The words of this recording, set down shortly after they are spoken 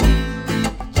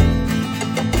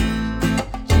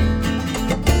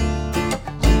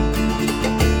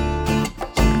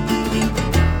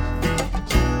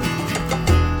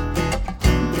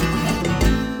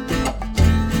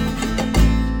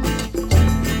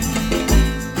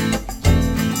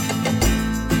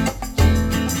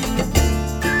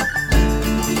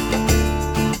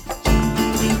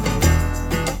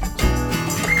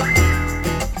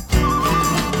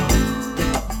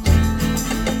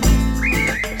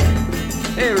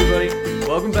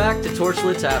Welcome back to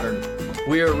Torchlit Tavern.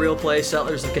 We are a real play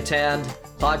Settlers of Catan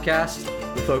podcast.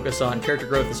 We focus on character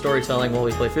growth and storytelling while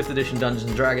we play 5th edition Dungeons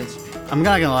and Dragons. I'm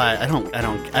not gonna lie, I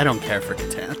don't care for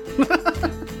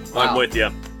Catan. Wow. I'm with you.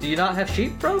 Do you not have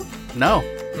sheep, bro? No.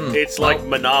 It's like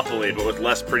Monopoly, but with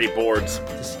less pretty boards.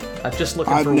 I'm just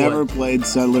looking I've for never wood. played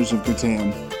Settlers of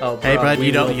Catan. Oh, Hey, bud, we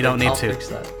you don't will need I'll to. fix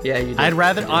that. Yeah, you do. I'd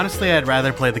rather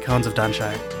play the Cones of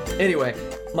Dunshire. Anyway,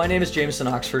 my name is Jameson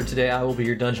Oxford. Today I will be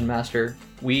your dungeon master.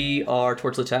 We are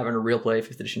Torchlit Tavern, a real play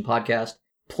 5th edition podcast.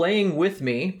 Playing with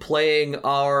me, playing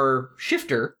our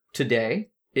shifter today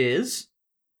is...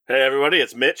 Hey everybody,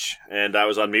 it's Mitch, and I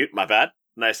was on mute, my bad.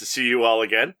 Nice to see you all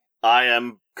again. I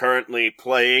am currently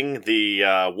playing the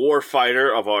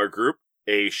warfighter of our group,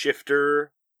 a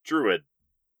shifter druid.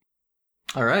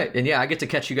 All right, and yeah, I get to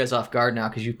catch you guys off guard now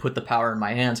because you put the power in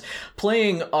my hands.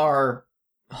 Playing our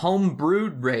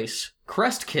home-brewed race,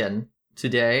 Crestkin,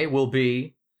 today will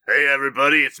be... Hey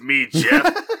everybody, it's me, Jeff,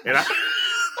 and I...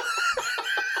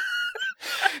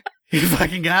 You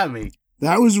fucking got me.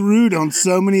 That was rude on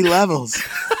so many levels.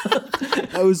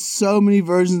 That was so many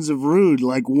versions of rude.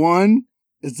 Like, 1,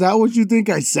 is that what you think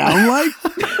I sound like?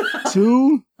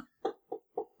 2,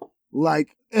 like,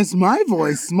 it's my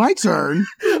voice, my turn.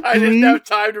 I didn't have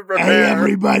time to prepare. Hey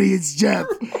everybody, it's Jeff,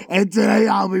 and today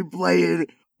I'll be playing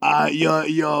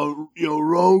your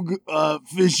rogue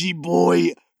fishy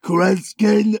boy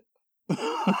Kreskin.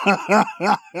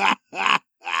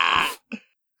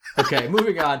 Okay,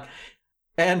 moving on.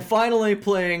 And finally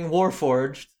playing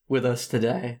Warforged with us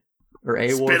today. Or a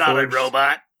Warforged. Spit on it,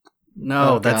 robot.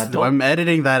 No, Oh, God, don't- I'm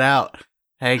editing that out.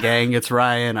 Hey gang, it's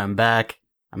Ryan. I'm back.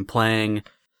 I'm playing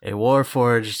a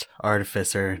Warforged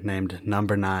artificer named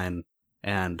Number 9,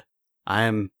 and I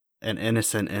am an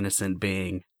innocent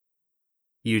being.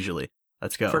 Usually.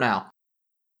 Let's go. For now.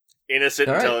 Innocent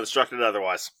All right. until instructed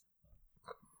otherwise.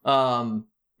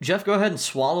 Jeff, go ahead and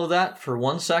swallow that for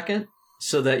 1 second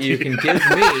so that you can give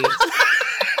me...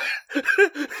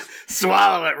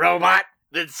 Swallow it, robot,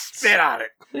 then spit on it.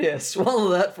 Yeah, swallow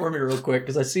that for me real quick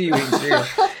because I see you eating cereal.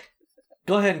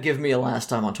 Go ahead and give me a last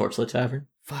time on Torchlit Tavern.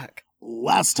 Fuck.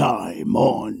 Last time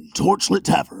on Torchlit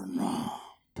Tavern.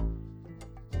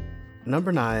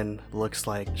 Number 9 looks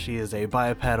like she is a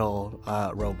bipedal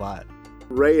robot.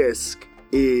 Raisk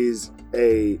is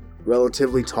a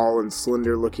relatively tall and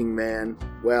slender-looking man.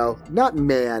 Well, not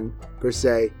man, per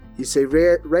se. You say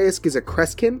Raisk is a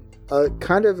Kreskin?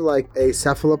 Kind of like a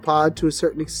cephalopod to a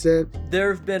certain extent.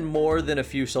 There have been more than a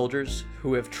few soldiers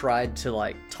who have tried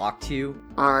to, talk to you.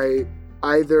 I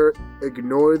either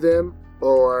ignore them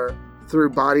or, through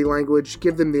body language,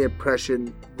 give them the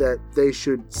impression that they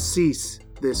should cease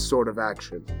this sort of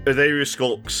action. They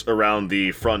skulks around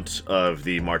the front of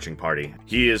the marching party.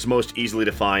 He is most easily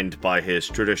defined by his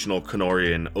traditional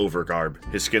Knorrian overgarb.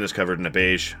 His skin is covered in a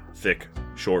beige, thick,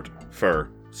 short fur,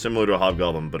 similar to a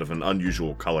hobgoblin, but of an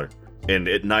unusual color. And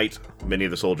at night, many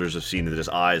of the soldiers have seen that his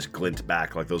eyes glint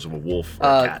back like those of a wolf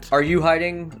or a cat. Are you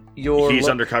hiding your... He's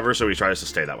undercover, so he tries to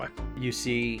stay that way. You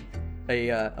see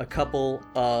a couple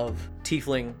of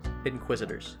tiefling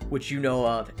inquisitors, which you know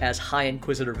of as High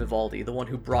Inquisitor Vivaldi, the one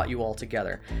who brought you all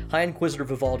together. High Inquisitor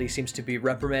Vivaldi seems to be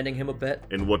reprimanding him a bit.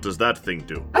 And what does that thing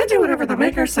do? I do whatever the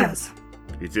maker says.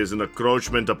 It is an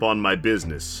encroachment upon my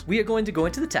business. We are going to go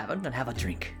into the tavern and have a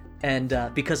drink. And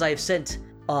because I have sent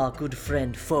our good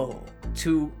friend Foe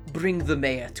to bring the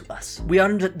mayor to us. They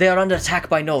are under attack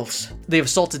by gnolls. They have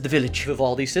assaulted the village.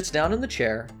 Vivaldi sits down in the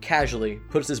chair, casually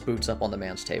puts his boots up on the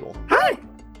man's table. Hi!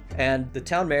 And the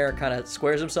town mayor kind of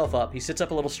squares himself up. He sits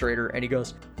up a little straighter and he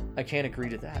goes, I can't agree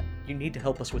to that. You need to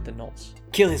help us with the gnolls.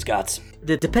 Kill his gods.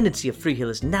 The dependency of Freehill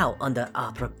is now under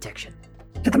our protection.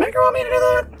 Did the maker want me to do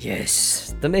that?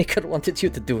 Yes, the Maker wanted you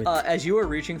to do it. As you are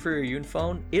reaching for your Yun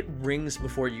phone, it rings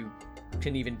before you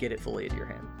can even get it fully into your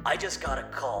hand. I just got a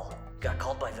call. Got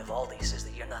called by Vivaldi. Says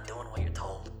that you're not doing what you're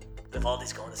told.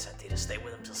 Vivaldi's going to Santitas. Stay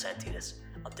with him till Santitas.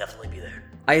 I'll definitely be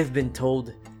there. I have been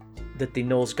told that the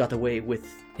gnolls got away with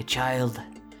a child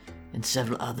and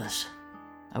several others.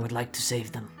 I would like to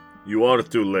save them. You are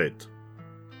too late.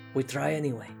 We try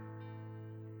anyway.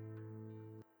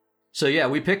 So yeah,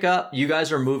 we pick up. You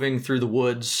guys are moving through the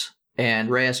woods, and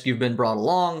Raisk, you've been brought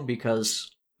along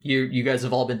because you guys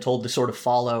have all been told to sort of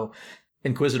follow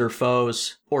Inquisitor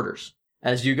Foe's orders.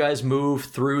 As you guys move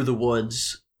through the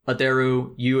woods,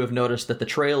 Aderu, you have noticed that the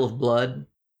trail of blood,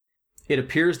 it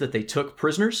appears that they took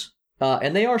prisoners,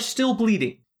 and they are still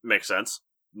bleeding. Makes sense.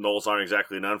 Gnolls aren't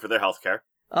exactly known for their healthcare.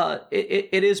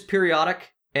 It is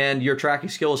periodic, and your tracking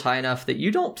skill is high enough that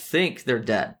you don't think they're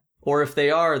dead. Or if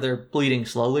they are, they're bleeding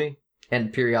slowly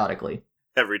and periodically.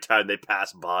 Every time they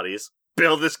pass bodies.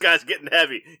 Bill, this guy's getting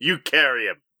heavy. You carry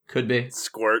him. Could be.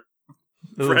 Squirt.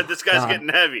 Ooh, Fred, this guy's God. getting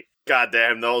heavy.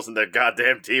 Goddamn those and their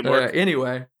goddamn teamwork.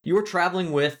 Anyway, you were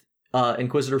traveling with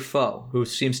Inquisitor Foe, who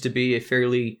seems to be a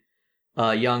fairly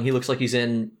young. He looks like he's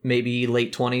in maybe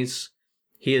late 20s.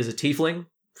 He is a tiefling,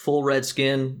 full red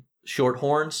skin, short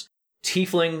horns.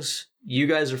 Tieflings, you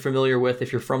guys are familiar with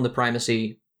if you're from the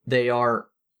Primacy. They are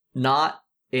not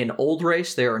an old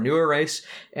race, they are a newer race,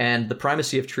 and the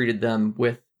Primacy have treated them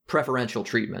with preferential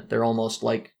treatment. They're almost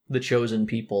like the chosen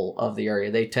people of the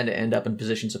area. They tend to end up in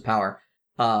positions of power.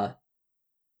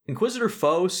 Inquisitor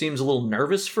Foe seems a little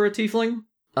nervous for a tiefling,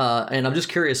 and I'm just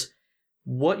curious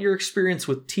what your experience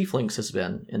with tieflings has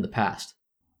been in the past.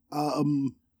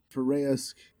 For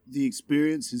Reyes, the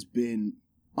experience has been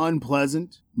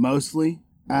unpleasant, mostly,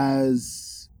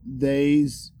 as they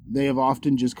have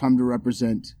often just come to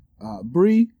represent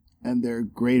Bree and their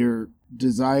greater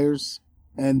desires,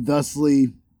 and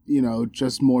thusly,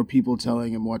 just more people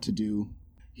telling him what to do.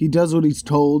 He does what he's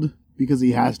told because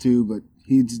he has to, but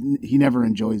he never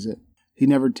enjoys it. He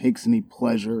never takes any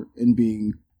pleasure in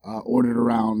being ordered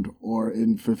around or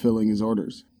in fulfilling his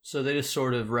orders. So they just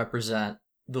sort of represent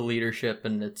the leadership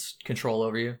and its control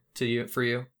over you, for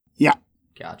you? Yeah.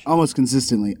 Gotcha. Almost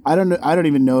consistently. I don't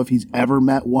even know if he's ever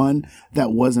met one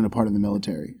that wasn't a part of the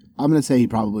military. I'm going to say he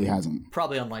probably hasn't.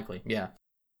 Probably unlikely, yeah.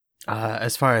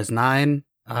 As far as 9,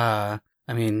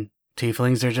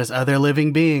 tieflings are just other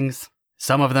living beings.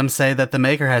 Some of them say that the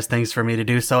Maker has things for me to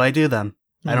do, so I do them.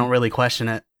 I don't really question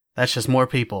it. That's just more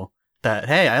people.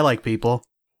 Hey, I like people.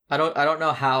 I don't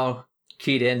know how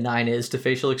keyed in 9 is to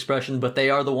facial expression, but they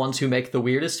are the ones who make the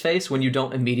weirdest face when you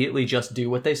don't immediately just do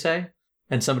what they say,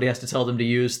 and somebody has to tell them to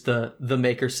use the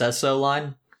Maker says so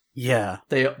line. Yeah.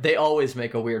 They always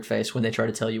make a weird face when they try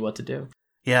to tell you what to do.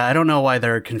 Yeah, I don't know why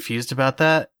they're confused about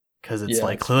that, because it's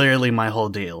clearly my whole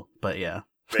deal, but yeah.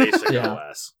 Basic Yeah.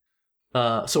 OS.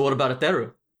 So what about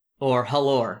Atheru? Or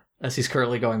Halor, as he's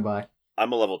currently going by.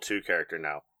 I'm a level 2 character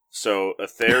now. So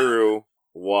Atheru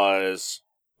was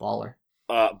Baller.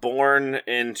 born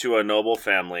into a noble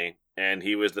family, and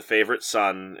he was the favorite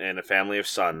son in a family of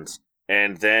sons.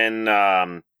 And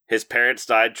then his parents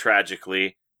died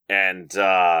tragically, and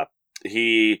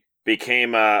he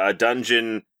became a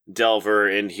dungeon delver,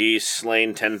 and he's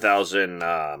slain 10,000, what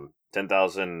are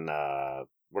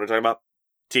we talking about?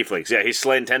 Tieflings. Yeah, he's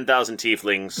slain 10,000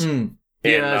 tieflings.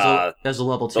 Yeah, as a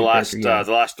level 2 character, yeah.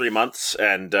 The last 3 months,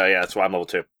 and that's why I'm level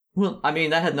 2. Well, I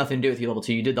mean, that had nothing to do with you level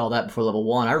 2. You did all that before level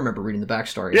 1. I remember reading the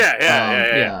backstory.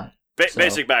 Yeah.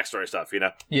 Basic backstory stuff,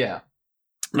 Yeah.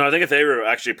 No, I think Atheru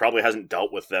actually probably hasn't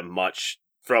dealt with them much.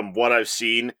 From what I've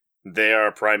seen, they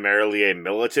are primarily a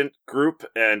militant group,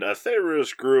 and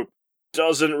Atheru's group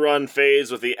doesn't run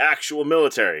phase with the actual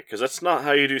military, because that's not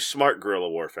how you do smart guerrilla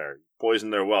warfare. You poison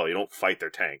their well, you don't fight their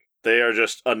tank. They are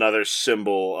just another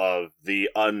symbol of the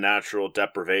unnatural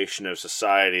deprivation of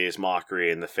society's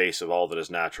mockery in the face of all that is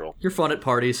natural. You're fun at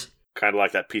parties. Kind of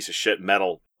like that piece of shit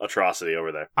metal atrocity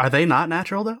over there. Are they not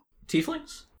natural, though?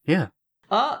 Tieflings? Yeah.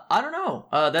 I don't know.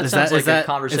 That sounds like a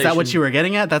conversation. Is that what you were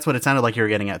getting at? That's what it sounded like you were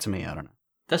getting at to me. I don't know.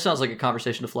 That sounds like a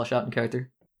conversation to flesh out in character.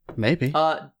 Maybe.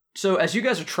 So as you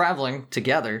guys are traveling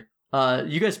together,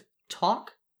 you guys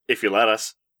talk? If you let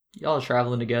us. Y'all are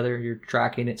traveling together, you're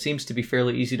tracking. It seems to be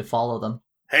fairly easy to follow them.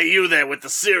 Hey, you there with the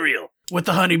cereal. With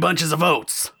the honey bunches of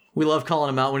oats. We love calling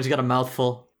him out when he's got a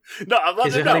mouthful. No, I'm letting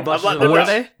Is it it know. honey I'm bunches letting of it oats?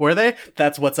 know. Were they?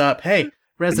 That's what's up. Hey,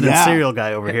 resident cereal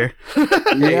guy over here.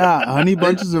 Yeah, honey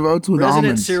bunches of oats with Resident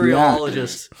almonds.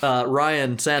 cerealologist,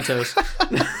 Ryan Santos.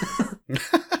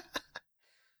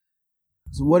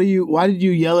 So why did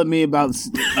you yell at me about...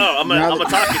 Oh, I'm gonna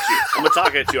talk at you. I'm gonna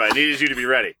talk at you. I needed you to be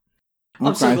ready.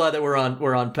 I'm so Okay. glad that we're on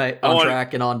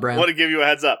track and on I brand. want to give you a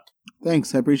heads up.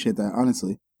 Thanks, I appreciate that,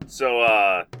 honestly.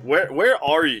 So, where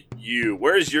are you?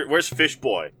 Where's Fish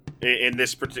Boy in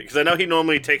this particular? Because I know he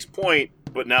normally takes point,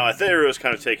 but now Atheru is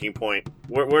kind of taking point.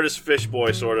 Where does Fish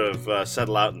Boy sort of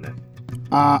settle out in there?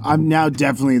 I'm now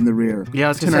definitely in the rear. Yeah, I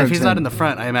was going 10 to say, out if of he's 10. not in the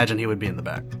front, I imagine he would be in the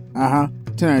back. 10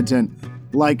 out of 10.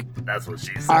 Like, That's what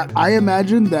she said. I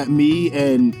imagine that me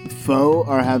and Foe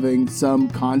are having some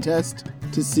contest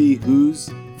to see who's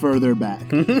further back.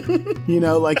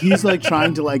 Like he's like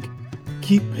trying to like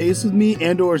keep pace with me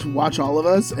and or watch all of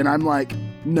us, and I'm like,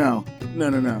 no.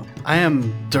 I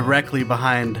am directly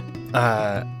behind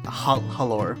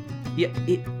Halor. Yeah,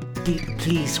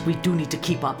 please, we do need to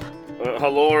keep up.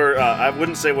 Halor, I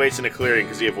wouldn't say waits in a clearing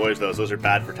because he avoids those. Those are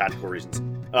bad for tactical reasons.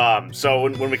 So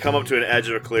when we come up to an edge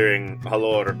of a clearing,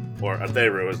 Halor, or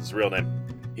Atheru is his real name,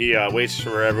 he waits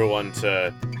for everyone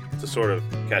to sort of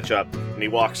catch up, and he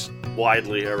walks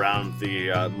widely around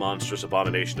the monstrous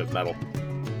abomination of metal.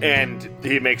 And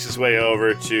he makes his way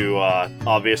over to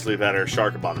obviously better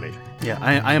Shark Abomination. Yeah,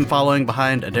 I am following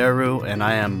behind Adaru, and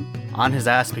I am on his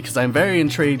ass because I'm very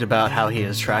intrigued about how he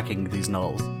is tracking these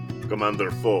gnolls. Commander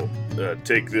Foe,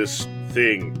 take this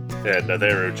thing, and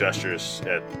Adaru gestures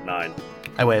at 9.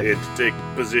 I wave. And take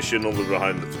position over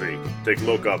behind the tree. Take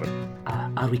low cover.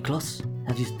 Are we close?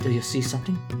 Do you see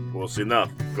something? Close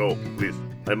enough. Go, please.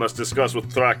 I must discuss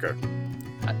with Tracker.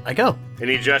 I go. And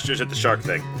he gestures at the shark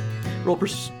thing.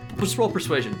 Just roll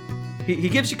persuasion. He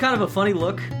gives you kind of a funny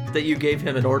look that you gave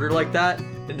him an order like that,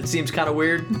 and it seems kind of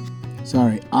weird.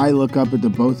 Sorry, I look up at the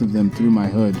both of them through my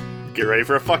hood. Get ready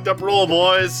for a fucked up roll,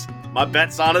 boys. My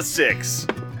bet's on a 6.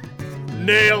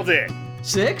 Nailed it.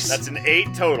 6? That's an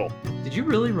 8 total. Did you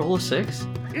really roll a 6?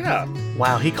 Yeah.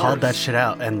 Wow, he called that shit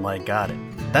out and, got it.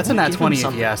 That's a nat 20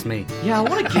 if you ask me. Yeah, I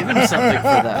want to give him something for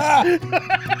that.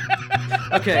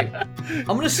 Okay, I'm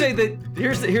gonna say that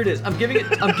here it is. I'm giving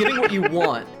what you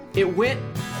want. It went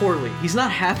poorly. He's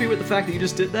not happy with the fact that you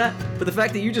just did that, but the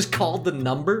fact that you just called the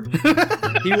number,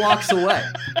 he walks away.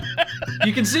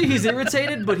 You can see he's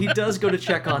irritated, but he does go to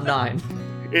check on 9.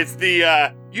 It's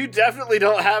the, you definitely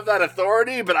don't have that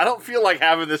authority, but I don't feel like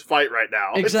having this fight right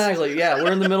now. Exactly, yeah.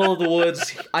 We're in the middle of the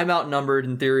woods. I'm outnumbered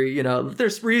in theory,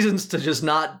 There's reasons to just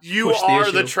not You push are the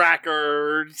issue. the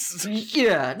trackers.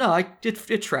 Yeah, no,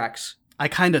 it tracks. I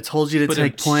kind of told you to But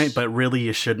take it's- point, but really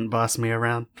you shouldn't boss me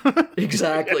around.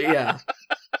 Exactly, yeah.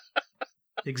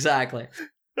 Exactly.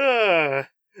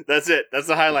 That's it. That's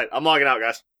the highlight. I'm logging out,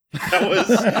 guys.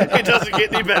 It doesn't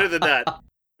get any better than that.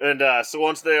 And so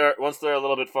once they're a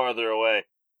little bit farther away,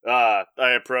 I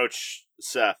approach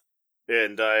Seth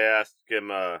and I ask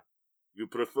him, you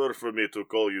prefer for me to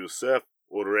call you Seth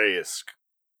or Reyes?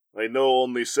 I know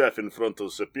only Seth in front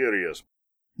of superiors.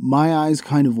 My eyes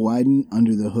kind of widen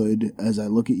under the hood as I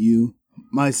look at you.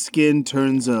 My skin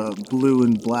turns a blue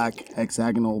and black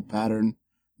hexagonal pattern.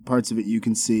 Parts of it you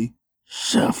can see.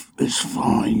 Seth is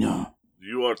fine.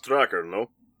 You are Tracker, no?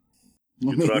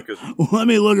 Let You me, trackers. let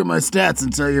me look at my stats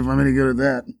and tell you if I'm any good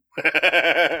at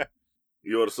that.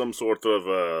 You are some sort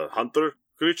of hunter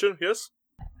creature, yes?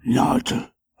 Not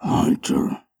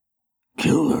hunter,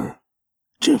 killer,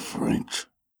 different.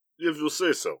 If you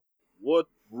say so. What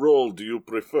role do you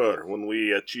prefer when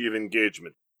we achieve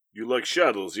engagement? You like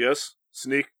shadows, yes?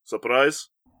 Sneak? Surprise?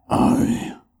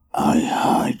 I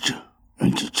hide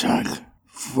and attack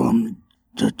from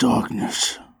the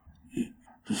darkness,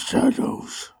 the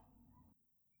shadows,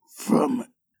 from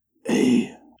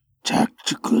a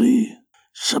tactically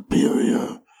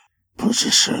superior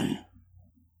position.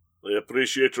 I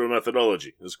appreciate your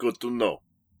methodology. It's good to know.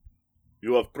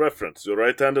 You have preference. You're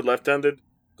right-handed, left-handed?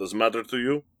 Does matter to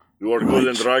you? You are good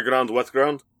in Right. dry ground, wet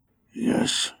ground?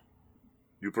 Yes,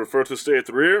 You prefer to stay at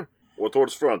the rear or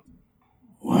towards front?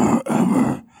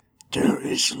 wherever there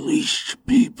is least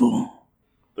people.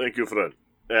 Thank you, friend.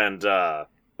 And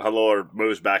Halor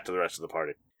moves back to the rest of the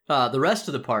party. The rest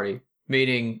of the party,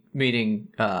 meaning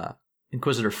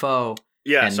Inquisitor Foe.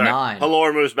 Yeah, And sorry. 9.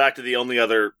 Halor moves back to the only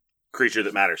other creature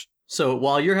that matters. So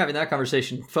while you're having that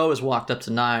conversation, Foe has walked up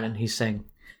to 9 and he's saying,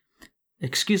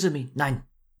 "Excuse me, 9.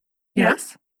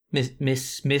 Yes? Miss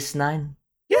 9?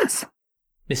 Yes.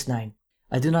 Miss Nine,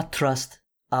 I do not trust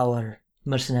our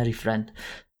mercenary friend.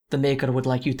 The Maker would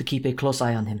like you to keep a close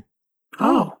eye on him.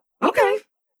 Oh, okay.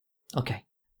 Okay.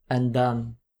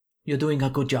 And, you're doing a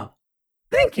good job.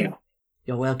 Thank you.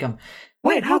 You're welcome.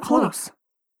 Wait, how close?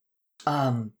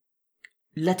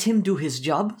 Let him do his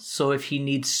job, so if he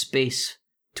needs space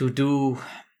to do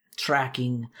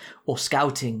tracking or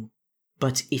scouting,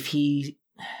 but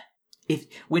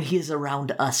when he is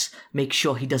around us, make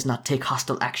sure he does not take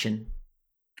hostile action.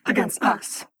 Against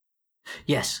us.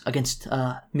 Yes, against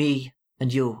me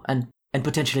and you, and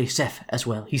potentially Seth as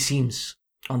well. He seems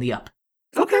on the up.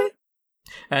 Okay.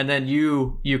 And then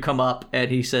you come up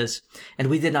and he says, And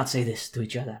we did not say this to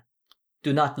each other.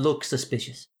 Do not look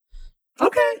suspicious.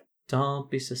 Okay.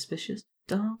 "Don't be suspicious.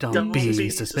 Don't Don't be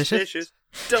suspicious.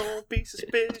 Don't be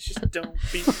suspicious. Don't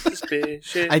be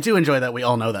suspicious. I do enjoy that we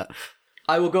all know that.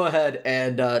 I will go ahead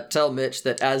and tell Mitch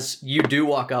that as you do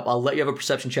walk up, I'll let you have a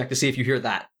perception check to see if you hear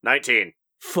that. 19.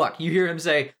 Fuck, you hear him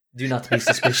say, "Do not be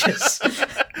suspicious."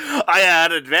 I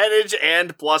had advantage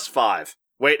and +5.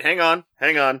 Wait, hang on.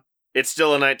 It's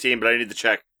still a 19, but I need to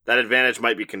check. That advantage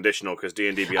might be conditional because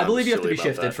D&D Beyond I believe is you have to silly be about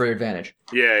shifted that. for advantage.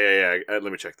 Yeah. Let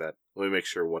me check that. Let me make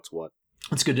sure what's what.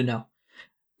 That's good to know.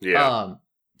 Yeah.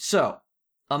 So,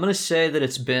 I'm going to say that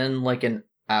it's been like an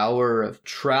hour of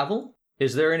travel.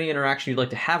 Is there any interaction you'd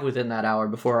like to have within that hour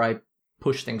before I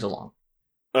push things along?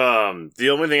 The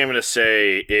only thing I'm going to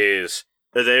say is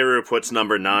Adaru puts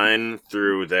number 9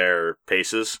 through their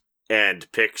paces and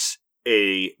picks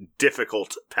a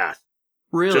difficult path.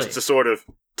 Really? Just to sort of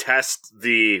test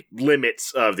the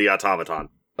limits of the automaton.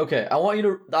 Okay, I'm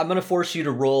going to force you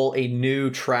to roll a new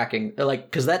tracking,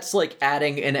 because that's like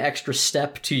adding an extra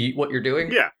step to what you're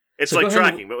doing. Yeah, it's So like go ahead and-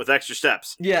 tracking, but with extra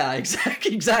steps. Yeah,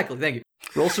 exactly. Thank you.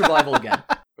 Roll survival again.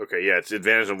 Okay, yeah, it's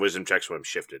advantage on wisdom checks when I'm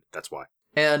shifted. That's why.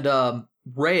 And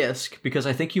Reyes, because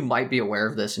I think you might be aware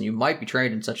of this and you might be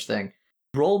trained in such thing,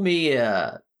 roll me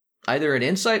either an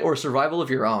insight or survival of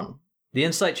your own. The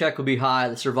insight check would be high.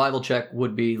 The survival check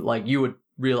would be like you would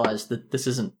realize that this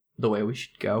isn't the way we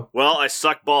should go. Well, I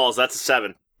suck balls. That's a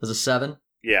 7. As a 7?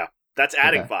 Yeah, that's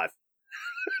adding Okay. 5.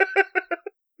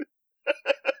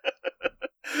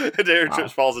 Darren Wow.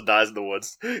 trips, falls, and dies in the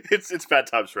woods. It's bad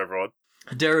times for everyone.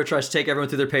 Darrow tries to take everyone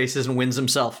through their paces and wins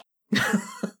himself.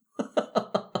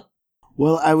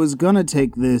 Well, I was gonna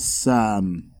take this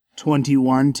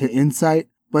 21 to insight,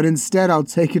 but instead I'll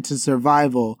take it to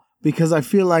survival because I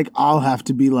feel like I'll have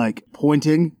to be like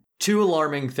pointing. Two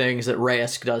alarming things that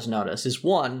Reyes does notice is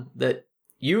one, that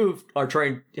you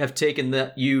have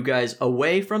taken you guys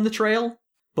away from the trail,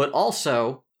 but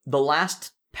also the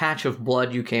last patch of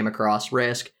blood you came across,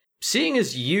 Reyes, seeing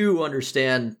as you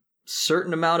understand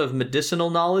certain amount of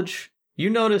medicinal knowledge, you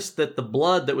noticed that the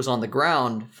blood that was on the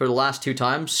ground for the last 2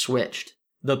 times switched.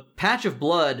 The patch of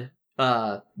blood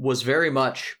was very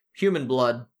much human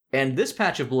blood, and this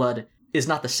patch of blood is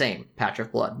not the same patch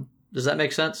of blood. Does that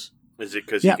make sense? Is it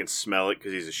because Yeah. he can smell it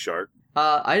because he's a shark?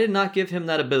 I did not give him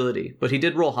that ability, but he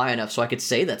did roll high enough so I could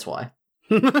say that's why.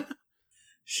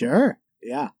 Sure.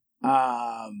 Yeah.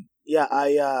 I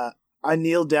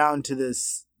kneel down to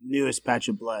this newest patch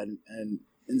of blood and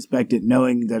inspect it,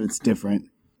 knowing that it's different.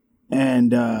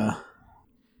 And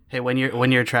Hey, when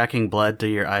you're tracking blood, do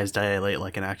your eyes dilate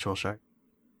like an actual shark?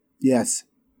 yes.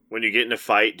 When you get in a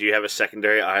fight, do you have a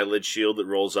secondary eyelid shield that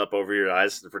rolls up over your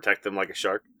eyes to protect them like a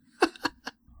shark?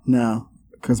 No,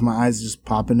 because my eyes just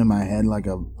pop into my head like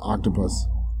a octopus.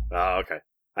 Oh, okay.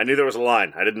 I knew there was a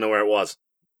line. I didn't know where it was.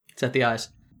 It's at the eyes.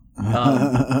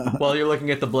 While you're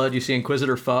looking at the blood, you see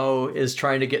Inquisitor Foe is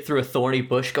trying to get through a thorny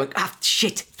bush, going,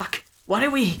 Shit, fuck. What are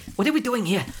we doing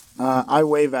here? I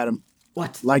wave at him.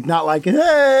 What? Like, not like,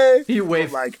 hey! You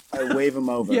wave. Like, I wave him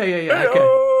over. Yeah,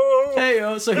 okay.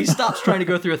 Hey, so he stops trying to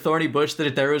go through a thorny bush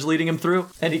that Adaro is leading him through,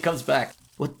 and he comes back.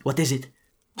 What is it?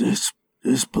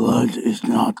 This blood is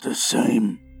not the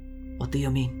same. What do you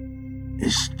mean?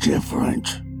 It's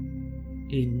different.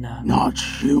 In, Not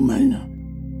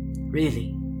human.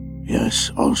 really?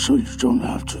 Yes, also you don't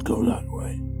have to go that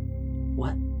way.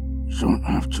 What? You don't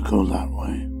have to go that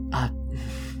way.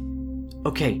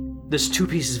 Okay, there's 2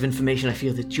 pieces of information I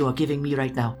feel that you are giving me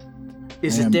right now.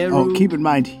 Is it Daru? Oh, keep in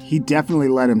mind, he definitely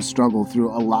let him struggle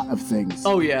through a lot of things.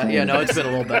 Oh, yeah, no, it's been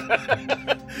a little bit.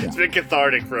 It's been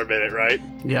cathartic for a minute, right?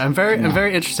 Yeah, I'm very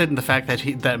interested in the fact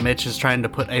that Mitch is trying to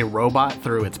put a robot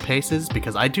through its paces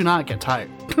because I do not get tired.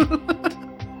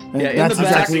 And Yeah, in that's the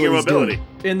back- exactly Testing your what he's mobility. doing.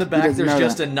 In the He back, doesn't there's know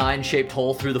just a 9-shaped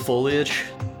hole through the foliage.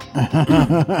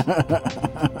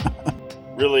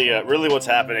 Really what's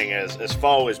happening is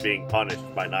Foe is being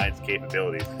punished by Nine's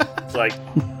capabilities. It's like,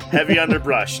 heavy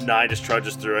underbrush, 9 just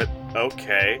trudges through it.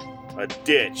 Okay. A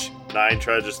ditch, 9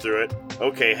 trudges through it.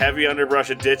 Okay, heavy underbrush,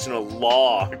 a ditch, and a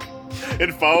log.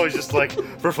 And Foe is just like,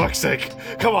 for fuck's sake,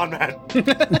 come on, man.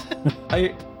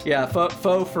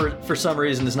 Foe for some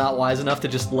reason is not wise enough to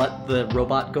just let the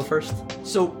robot go first.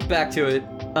 So back to it.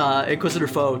 Inquisitor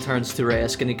Foe turns to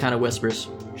Reyes and he kind of whispers,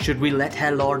 Should we let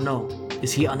Halor know?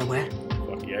 Is he unaware?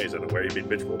 Fuck yeah, he's unaware. He made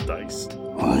Mitch roll dice.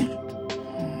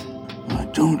 I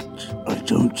don't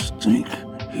think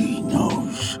he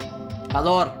knows.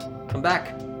 Halor, come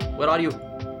back. Where are you?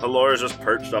 Alora is just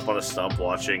perched up on a stump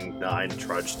watching 9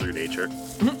 trudge through nature.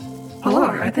 Hello,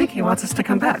 I think he wants us to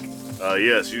come back.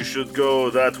 Yes, you should go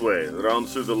that way. Round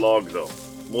through the log, though.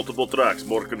 Multiple tracks,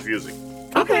 more confusing.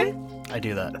 Okay. I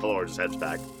do that. Alora just heads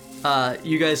back.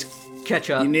 You guys catch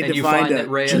up You need and to you find find a that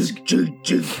Reyes...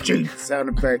 sound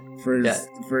effect for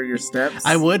for your steps.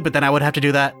 I would, but then I would have to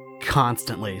do that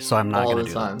constantly, so I'm not all going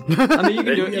the to do time. that. I mean, you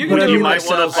can do it. You But can do you it might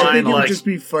wanna yourself. find, I think it would like, just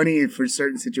be funny for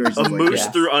certain situations. A like moose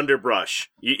that. through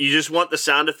underbrush. You just want the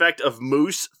sound effect of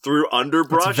moose through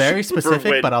underbrush. It's very for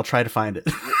specific, when- but I'll try to find it.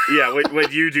 yeah,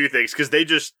 when you do things, because they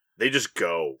just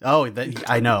go. Oh,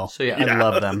 I know. So yeah. I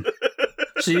love them.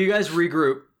 So you guys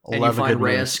regroup and you Love a find good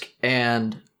Reyes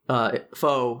and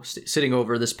Foe sitting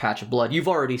over this patch of blood. You've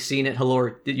already seen it,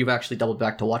 Halor. You've actually doubled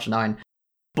back to watch 9,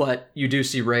 but you do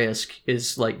see Reyes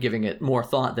is like giving it more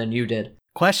thought than you did.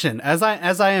 Question: As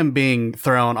I am being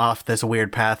thrown off this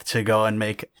weird path to go and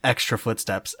make extra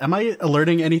footsteps, am I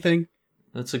alerting anything?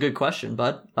 That's a good question,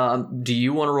 bud. Do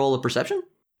you want to roll a perception?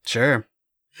 Sure.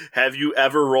 Have you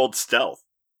ever rolled stealth?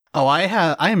 Oh, I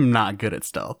am not good at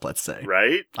stealth, let's say.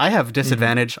 Right? I have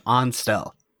disadvantage on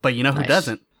stealth. But you know who Nice.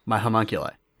 doesn't? My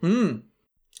homunculi.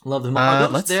 Love them. Are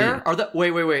those let's there? see. Are the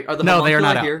wait? Are the No, they are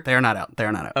not homunculi here? out. They are not out. They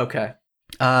are not out.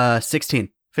 Okay. 16.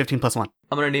 15 plus 1.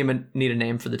 I'm gonna need a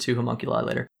name for the two homunculi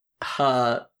later.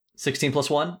 16 plus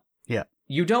 1? Yeah.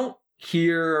 You don't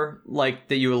hear like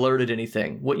that you alerted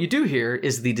anything. What you do hear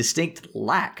is the distinct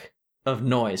lack of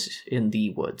noise in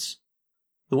the woods.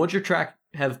 The woods your track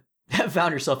have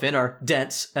found yourself in are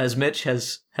dense, as Mitch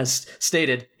has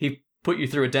stated. He put you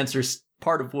through a denser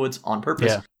part of woods on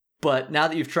purpose. Yeah. But now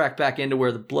that you've tracked back into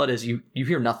where the blood is, you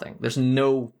hear nothing. There's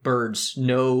no birds,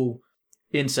 no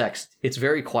insects. It's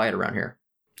very quiet around here.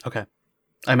 Okay.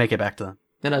 I make it back to them.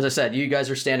 And as I said, you guys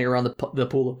are standing around the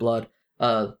pool of blood.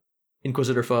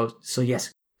 Inquisitor foe. So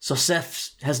yes. So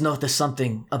Seth has noticed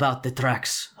something about the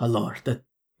tracks, Halor.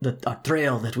 The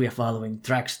trail that we are following.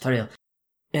 Tracks trail.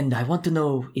 And I want to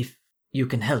know if you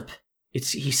can help.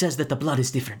 He says that the blood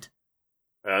is different.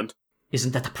 And?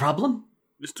 Isn't that a problem?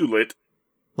 It's too late.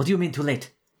 What do you mean too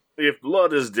late? If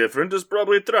blood is different, it's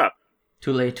probably a trap.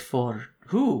 Too late for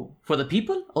who? For the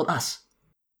people or us?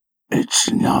 It's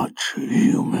not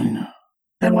human.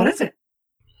 Then what is it?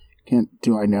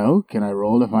 Do I know? Can I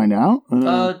roll to find out?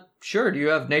 Sure. Do you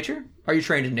have nature? Are you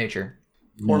trained in nature?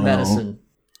 Or No. medicine?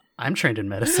 I'm trained in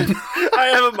medicine.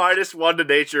 I have a -1 to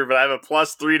nature, but I have a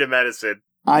 +3 to medicine.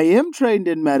 I am trained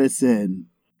in medicine.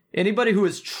 Anybody who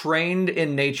is trained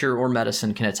in nature or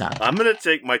medicine can attack. I'm gonna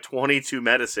take my 22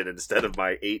 medicine instead of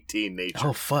my 18 nature.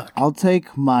 Oh, fuck. I'll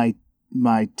take my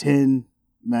 10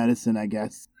 medicine, I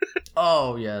guess.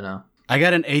 Oh, yeah, no. I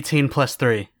got an 18 plus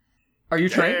 3. Are you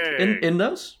trained Yay. in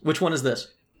those? Which one is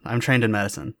this? I'm trained in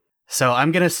medicine. So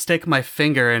I'm going to stick my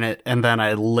finger in it and then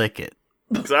I lick it.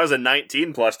 Because I was a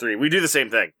 19 +3. We do the same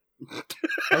thing.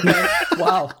 Okay.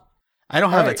 Wow. I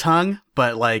don't have a Alright. tongue,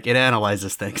 but like it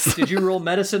analyzes things. Did you roll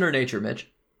medicine or nature, Mitch?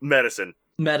 Medicine.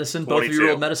 Medicine. Both of you 22.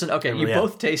 rolled medicine. Okay, you Yeah.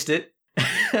 both taste it.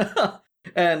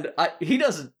 And he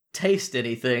doesn't taste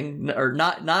anything, or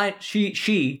not.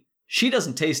 She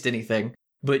doesn't taste anything,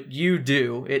 but you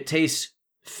do. It tastes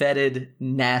fetid,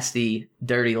 nasty,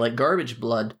 dirty, like garbage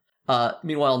blood.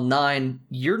 Meanwhile, 9,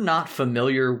 you're not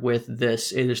familiar with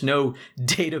this. There's no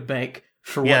data bank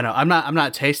for what. Yeah, no, I'm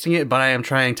not tasting it, but I am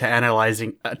trying to analyze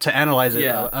it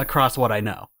Yeah. across what I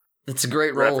know. It's a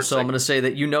great roll, so Referencing. I'm going to say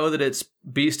that you know that it's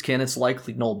beastkin. It's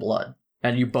likely null blood,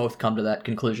 and you both come to that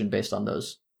conclusion based on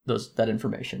that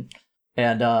information.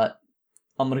 And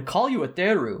I'm going to call you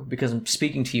Ateru because I'm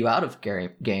speaking to you out of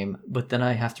game, but then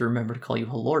I have to remember to call you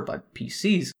Halor by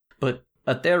PCs. But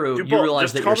Ateru, Do you both.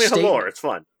 realize Just that call me Halor. It's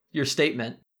fun. your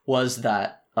statement was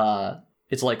that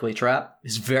it's likely a trap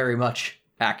is very much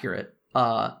accurate.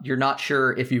 You're not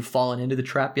sure if you've fallen into the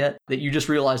trap yet. That you just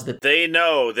realized that They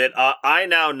know that I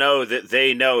now know that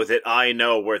they know that I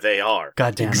know where they are.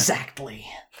 God damn it. exactly.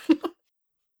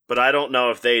 But I don't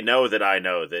know if they know that I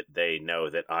know that they know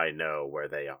that I know where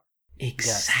they are.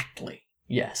 Exactly.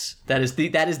 Yes. That is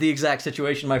the exact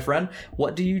situation, my friend.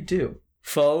 What do you do?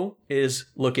 Foe is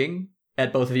looking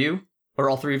at both of you, or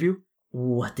all three of you.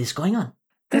 What is going on?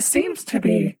 This seems to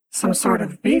be some sort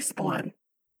of beast blood.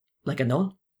 Like a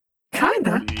knoll?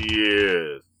 Kinda.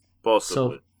 Yes,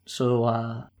 possibly. So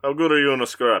How good are you on a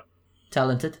scrap?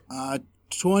 talented?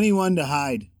 21 to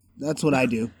hide. That's what I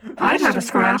do. I'd have a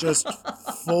scrap. Just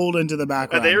fold into the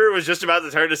background. Atheru was just about to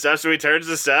turn to Seth, so he turns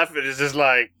to Seth and is just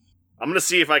like, I'm gonna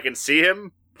see if I can see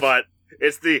him, but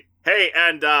it's the, hey,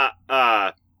 and,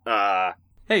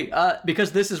 Hey,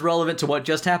 because this is relevant to what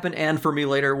just happened and for me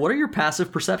later, what are your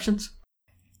passive perceptions?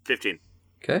 15.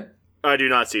 Okay. I do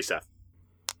not see Seth.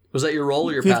 Was that your roll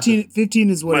or your 15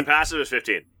 is My what passive is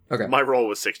 15. passive? Okay. My roll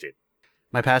was 16.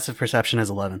 My passive perception is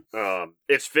 11.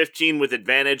 It's 15 with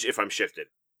advantage if I'm shifted.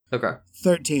 Okay.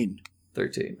 13.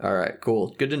 13. All right,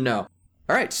 cool. Good to know.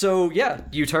 All right, so yeah,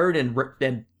 you turn and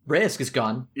Reyes is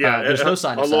gone. Yeah, there's no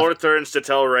sign of Seth. Alora turns to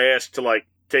tell Reyes to, like,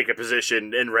 take a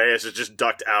position, and Reyes is just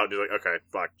ducked out. He's like, okay,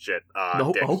 fuck, shit.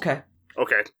 No, dicks. okay.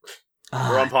 Okay,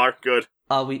 we're on par, good.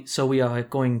 We are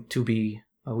going to be.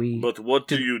 But what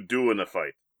do you do in a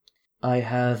fight? I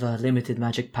have limited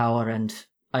magic power, and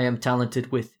I am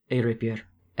talented with a rapier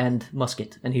and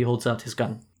musket. And he holds out his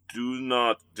gun. Do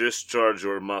not discharge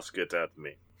your musket at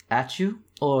me. At you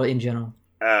or in general?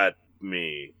 At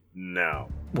me now.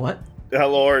 What?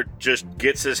 Halor just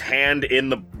gets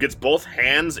gets both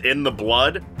hands in the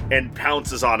blood and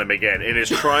pounces on him again, and is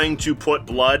trying to put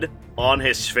blood on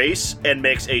his face and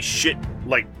makes a shit,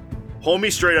 like,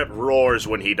 homie straight up roars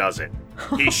when he does it.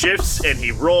 He shifts and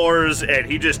he roars and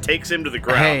he just takes him to the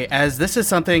ground. Hey, as this is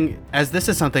something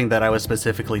that I was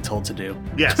specifically told to do.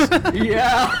 Yes.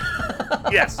 Yeah.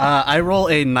 Yes. I roll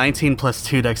a 19 plus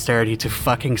 2 dexterity to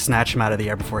fucking snatch him out of the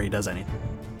air before he does anything.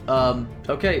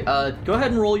 Okay. Go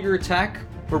ahead and roll your attack.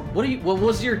 Or what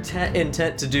was your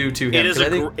intent to do to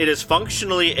him? It is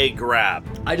functionally a grab.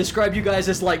 I described you guys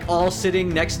as like all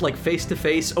sitting next, like face to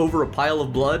face over a pile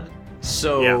of blood.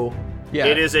 So yeah.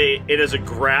 It is a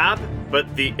grab, but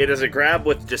it is a grab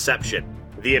with deception.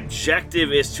 The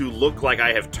objective is to look like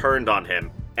I have turned on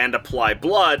him and apply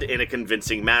blood in a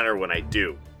convincing manner when I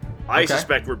do. I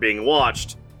suspect we're being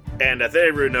watched, and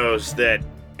Atheru knows that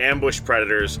ambush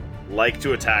predators like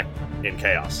to attack in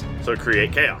chaos, so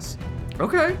create chaos.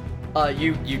 Okay.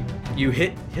 You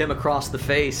hit him across the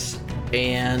face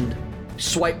and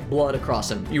swipe blood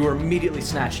across him. You were immediately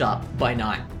snatched up by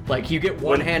 9. Like, you get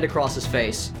one hand across his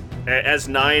face. As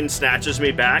 9 snatches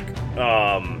me back,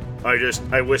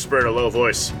 I whisper in a low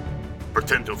voice,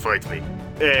 "Pretend to fight me,"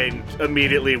 and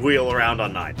immediately wheel around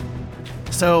on 9.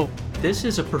 So, This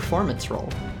is a performance roll.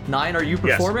 9, are you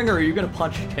performing or are you going to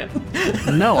punch him?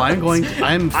 no,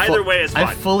 Either way is fine.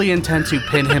 I fully intend to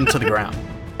pin him to the ground.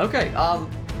 Okay,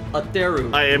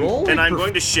 Atheru, I'm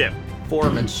going to shift.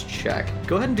 Performance check.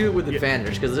 Go ahead and do it with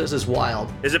advantage, because this is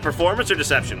wild. Is it performance or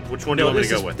deception? Which one do you want me to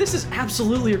go with? This is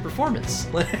absolutely a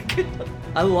performance. Like,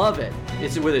 I love it.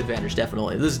 It's with advantage,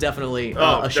 definitely. This is definitely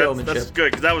a showmanship. That's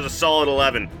good, because that was a solid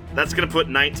 11. That's going to put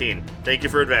 19. Thank you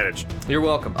for advantage. You're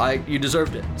welcome. You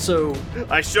deserved it. So,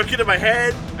 I shook it in my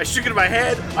head.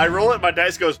 I roll it. My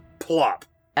dice goes plop.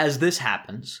 as this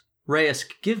happens, Reyes,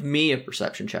 give me a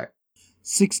perception check.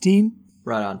 16.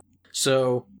 Right on.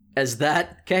 So, as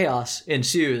that chaos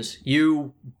ensues,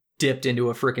 you dipped into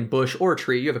a freaking bush or a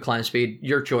tree. You have a climb speed,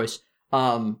 your choice.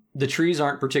 The trees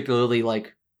aren't particularly,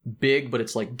 like, big, but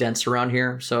it's, like, dense around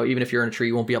here. So even if you're in a tree,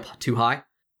 you won't be up too high.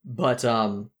 But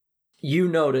you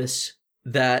notice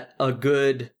that a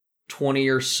good 20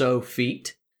 or so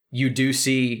feet, you do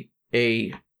see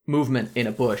a movement in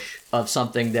a bush of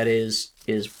something that is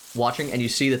watching, and you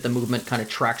see that the movement kind of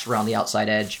tracks around the outside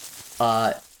edge.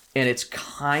 And it's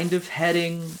kind of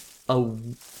heading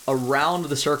around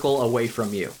the circle away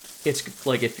from you. It's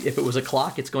like if it was a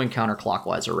clock, it's going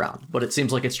counterclockwise around, but it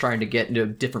seems like it's trying to get into a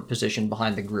different position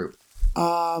behind the group.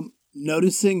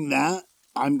 Noticing that,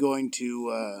 I'm going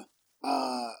to,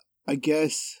 I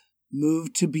guess,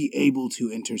 move to be able to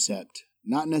intercept.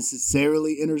 Not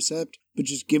necessarily intercept, but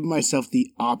just give myself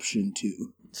the option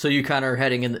to. So you kind of are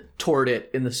heading toward it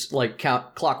in this, like,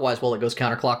 clockwise while it goes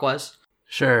counterclockwise?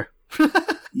 Sure.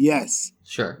 Yes.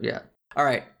 Sure, yeah. All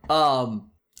right.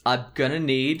 I'm gonna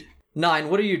need 9.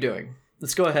 What are you doing?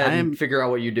 Let's go ahead and figure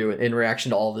out what you do in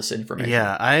reaction to all this information.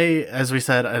 Yeah, as we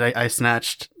said, I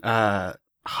snatched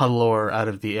Halor out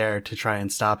of the air to try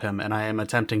and stop him, and I am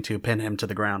attempting to pin him to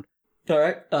the ground. All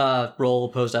right. Roll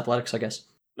opposed athletics, I guess.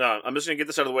 No, I'm just going to get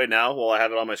this out of the way now while I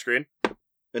have it on my screen.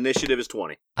 Initiative is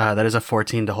 20. That is a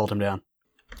 14 to hold him down.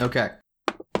 Okay.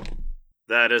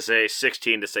 That is a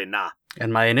 16 to say nah.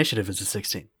 And my initiative is a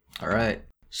 16. All right.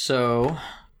 So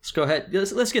let's go ahead.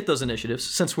 Let's get those initiatives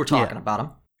since we're talking about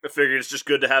them. I figured it's just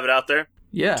good to have it out there.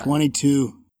 Yeah.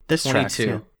 22. This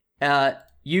 22. Tracks,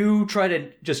 You try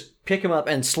to just pick him up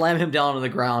and slam him down on the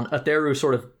ground. Atheru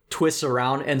sort of twists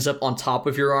around, ends up on top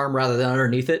of your arm rather than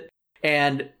underneath it.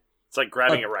 And it's like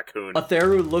grabbing a raccoon.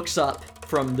 Atheru looks up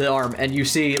from the arm, and you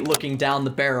see looking down the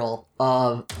barrel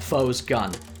of Foe's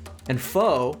gun. And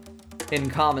Foe, in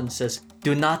common, says,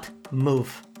 "Do not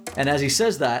move." And as he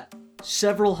says that,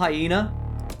 several hyena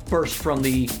burst from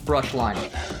the brush line.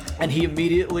 And he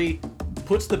immediately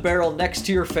puts the barrel next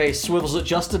to your face, swivels it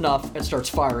just enough, and starts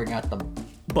firing at them.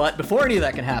 But before any of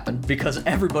that can happen, because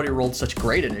everybody rolled such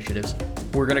great initiatives,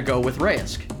 we're going to go with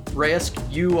Reyes. Reyes,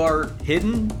 you are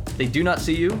hidden. They do not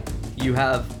see you. You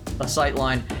have a sight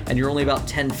line, and you're only about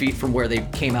 10 feet from where they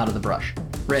came out of the brush.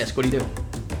 Reyes, what do you do?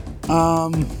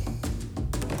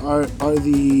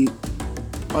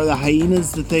 Are the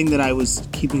hyenas the thing that I was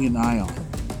keeping an eye on?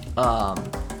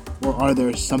 Or are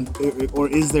there or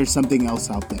is there something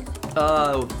else out there?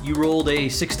 You rolled a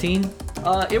 16.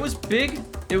 It was big.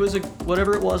 It was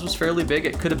whatever it was fairly big.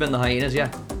 It could have been the hyenas, yeah.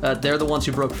 They're the ones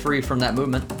who broke free from that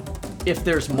movement. If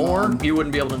there's more, you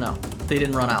wouldn't be able to know. They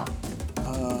didn't run out.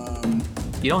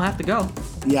 You don't have to go.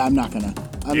 Yeah, I'm not gonna.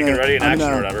 You can ready an action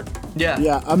or whatever. Yeah.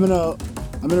 Yeah, I'm gonna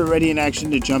ready an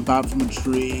action to jump out from a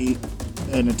tree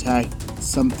and attack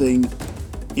something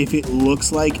if it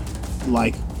looks like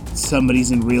somebody's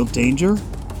in real danger.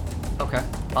 Okay,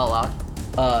 I'll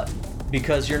allow it.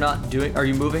 Because you're not doing... Are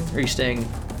you moving? Or are you staying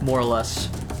more or less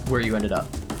where you ended up?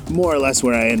 More or less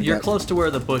where I ended up. You're close to where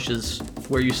the bushes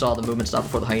where you saw the movement stop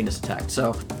before the hyenas attacked.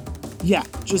 So, Yeah,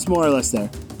 just more or less there.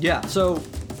 yeah, so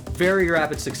very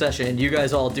rapid succession. You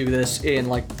guys all do this in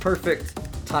like perfect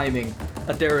timing.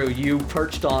 Atheru, you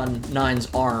perched on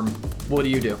Nine's arm. What do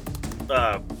you do?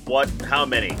 What? How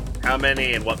many? How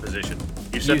many in what position?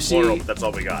 You said You see- plural, but that's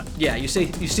all we got. Yeah, you see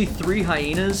 3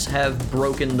 hyenas have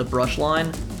broken the brush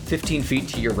line 15 feet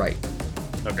to your right.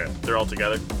 Okay, they're all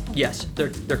together. Yes, they're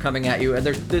coming at you, and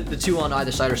the 2 on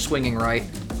either side are swinging right.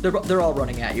 They're all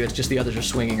running at you. It's just the others are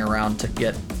swinging around to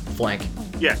get flank.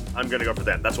 Yeah, I'm gonna go for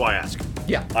them. That's why I ask.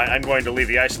 Yeah, I'm going to leave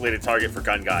the isolated target for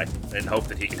Gun Guy and hope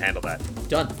that he can handle that.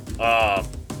 done.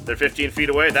 They're 15 feet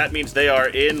away. That means they are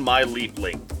in my leap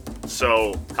link.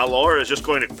 So Halor is just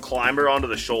going to climber onto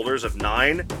the shoulders of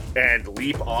 9 and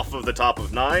leap off of the top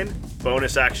of 9.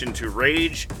 Bonus action to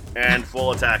rage and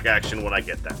full attack action when I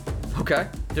get that. Okay,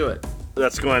 do it.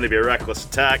 That's going to be a reckless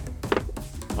attack.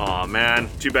 Aw, man.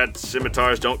 Too bad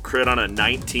scimitars don't crit on a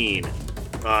 19.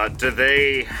 Do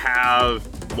they have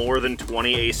more than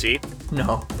 20 AC?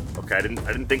 No, Okay, I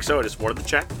didn't think so. I just wanted to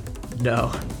check.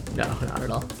 no, not at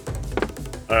all.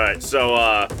 Alright, so,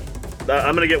 I'm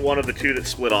gonna get one of the 2 that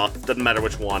split off. Doesn't matter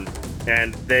which one.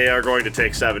 And they are going to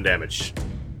take 7 damage.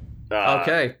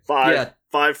 Okay, 5. yeah.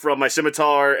 5 from my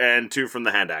scimitar and 2 from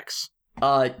the hand axe.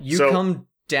 You So- come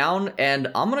down, and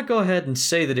I'm gonna go ahead and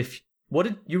say that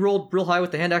you rolled real high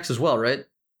with the hand axe as well, right?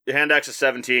 The hand axe is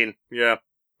 17. Yeah.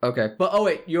 Okay, but oh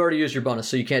wait, you already used your bonus,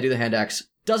 so you can't do the hand axe.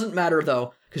 Doesn't matter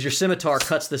though, because your scimitar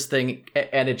cuts this thing,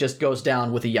 and it just goes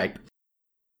down with a yipe.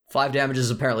 5 damage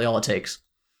is apparently all it takes.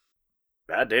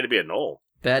 Bad day to be a knoll.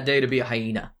 Bad day to be a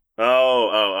hyena.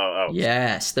 Oh.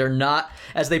 Yes, they're not.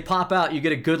 As they pop out, you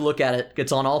get a good look at it.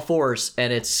 It's on all fours,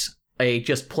 and it's a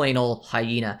just plain old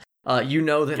hyena. You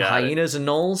know that Got it. hyenas and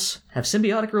gnolls have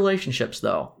symbiotic relationships,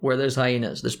 though. Where there's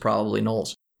hyenas, there's probably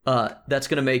gnolls. That's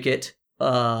gonna make it.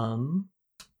 So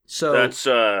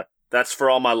That's for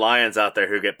all my lions out there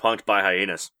who get punked by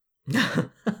hyenas.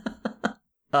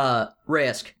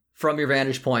 Rask, from your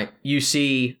vantage point, you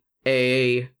see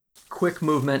a quick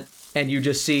movement, and you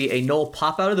just see a gnoll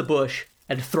pop out of the bush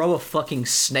and throw a fucking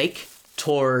snake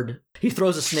toward... He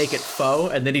throws a snake at foe,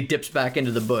 and then he dips back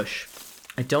into the bush.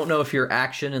 I don't know if your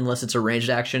action, unless it's a ranged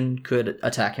action, could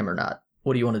attack him or not.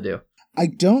 What do you want to do? I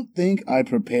don't think I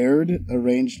prepared a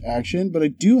ranged action, but I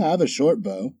do have a short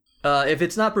bow. If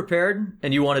it's not prepared,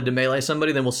 and you wanted to melee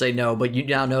somebody, then we'll say no, but you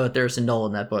now know that there's a gnoll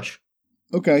in that bush.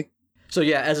 Okay. So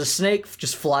yeah, as a snake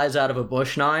just flies out of a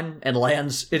bush, 9, and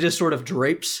lands, it just sort of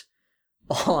drapes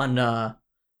on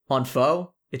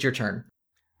foe. It's your turn.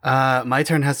 My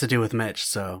turn has to do with Mitch,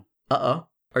 so Uh-oh.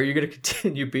 Are you going to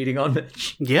continue beating on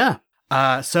Mitch? yeah.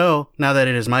 So now that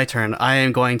it is my turn, I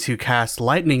am going to cast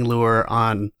Lightning Lure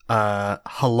on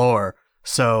Halor.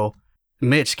 So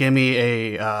Mitch, give me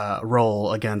a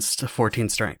roll against 14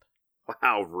 strength.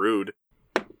 Wow, rude.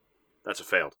 That's a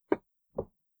failed.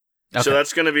 Okay. So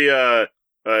that's gonna be that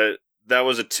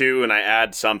was a 2 and I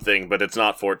add something, but it's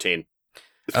not 14.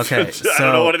 Okay, I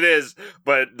don't know what it is,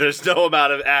 but there's no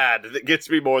amount of add that gets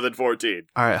me more than 14.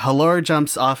 All right, Halor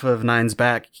jumps off of Nine's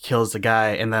back, kills the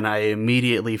guy, and then I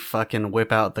immediately fucking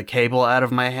whip out the cable out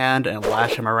of my hand and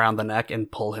lash him around the neck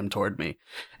and pull him toward me.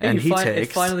 And he takes...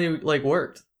 It finally,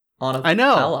 worked on a I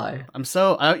know. ally. I'm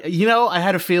so... I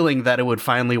had a feeling that it would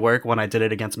finally work when I did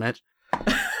it against Mitch.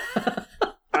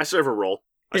 I serve a role.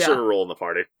 I Yeah. serve a role in the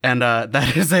party. And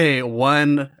that is a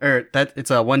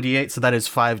 1d8, so that is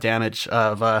 5 damage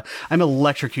of... I'm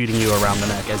electrocuting you around the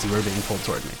neck as you were being pulled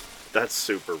toward me. That's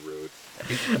super rude.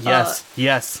 Yes,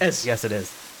 as- yes it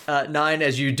is. 9,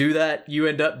 as you do that, you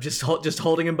end up just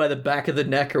holding him by the back of the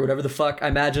neck or whatever the fuck, I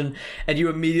imagine, and you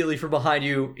immediately from behind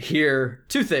you hear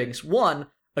 2 things. 1,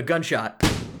 a gunshot,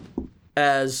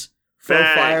 as Foe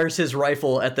Bang. fires his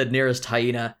rifle at the nearest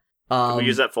hyena. Can we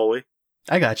use that Foley?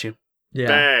 I got you. Yeah.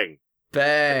 Bang!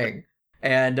 Bang.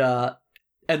 And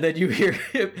then you hear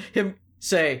him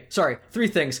say, 3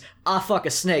 things. Ah, fuck, a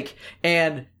snake.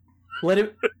 And let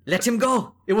him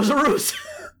go. It was a ruse.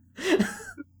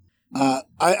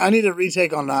 I need a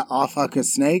retake on that. Oh, fuck, a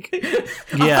snake.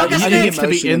 Yeah, fuck, I it need needs to be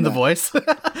emotion in in the that. voice.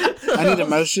 I need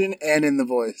emotion and in the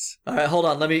voice. All right, hold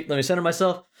on. Let me center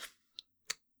myself.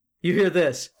 You hear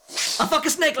this. Ah, fuck, a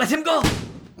snake. Let him go.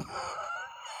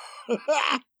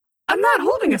 I'm not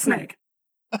holding a snake.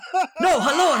 No,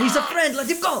 hello. He's a friend. Let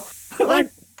him go. Like,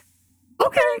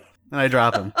 okay. And I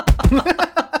drop him.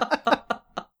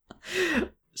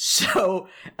 So,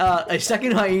 a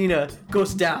second hyena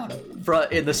goes down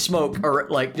in the smoke, or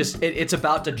it's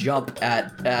about to jump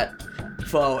at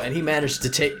foe, and he managed to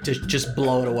just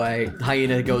blow it away.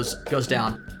 Hyena goes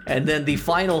down, and then the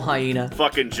final hyena.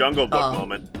 Fucking Jungle Book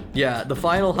moment. Yeah, the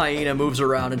final hyena moves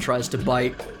around and tries to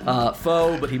bite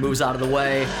Foe, but he moves out of the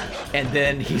way, and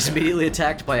then he's immediately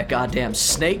attacked by a goddamn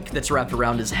snake that's wrapped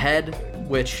around his head,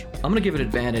 which I'm gonna give it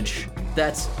advantage.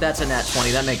 That's a nat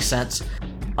 20. That makes sense.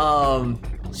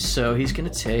 So he's gonna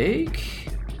take.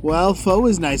 Well, Foe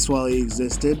was nice while he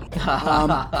existed.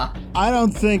 I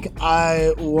don't think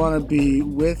I want to be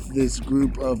with this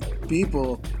group of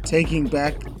people taking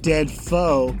back dead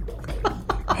Foe.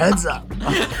 Heads up.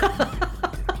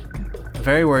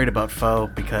 Very worried about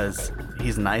Foe because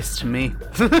he's nice to me.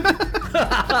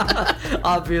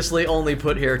 Obviously only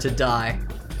put here to die.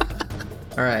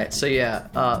 Alright, so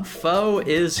yeah, Foe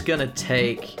is gonna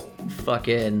take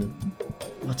fucking...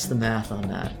 What's the math on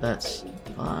that? That's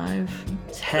 5,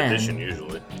 10, Addition,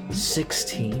 usually.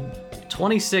 16,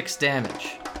 26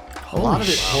 damage. A lot Holy of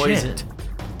it poison.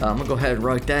 I'm gonna go ahead and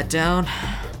write that down.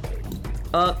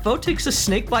 Foe takes a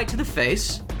snake bite to the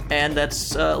face, and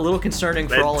that's a little concerning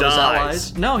for That all of his dies.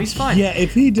 allies. No, he's fine. Yeah,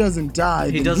 if he doesn't die,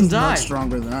 He then doesn't he's die. much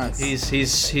stronger than us.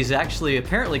 He's actually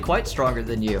apparently quite stronger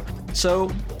than you.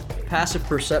 So, passive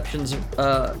perceptions,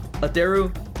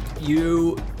 Aderu,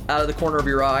 you, out of the corner of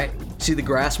your eye, see the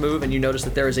grass move, and you notice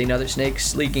that there is another snake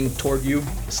slithering toward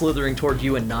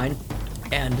you in 9.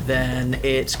 And then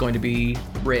it's going to be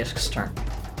Raysk's turn.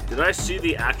 Did I see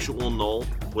the actual knoll?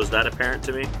 Was that apparent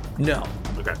to me? No.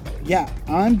 Okay. Yeah,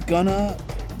 I'm gonna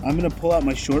pull out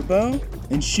my short bow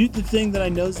and shoot the thing that I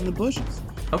know is in the bushes.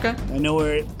 Okay. Do I know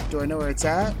where it's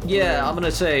at? Yeah, I'm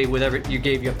gonna say whatever you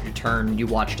gave you up your turn, you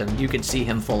watched him. You can see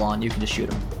him full on. You can just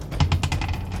shoot him.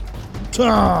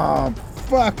 Oh,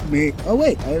 fuck me. Oh,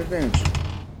 wait, I have advantage.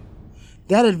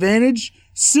 That advantage,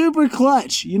 super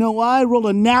clutch. You know why? I rolled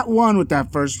a nat 1 with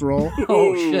that first roll.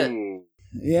 Oh shit.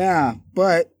 Yeah,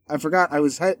 but I forgot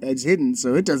it's hidden,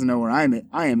 so it doesn't know where I am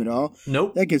at all.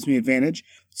 Nope. That gives me advantage.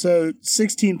 So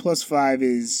 16 plus 5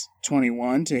 is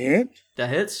 21 to hit. That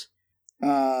hits.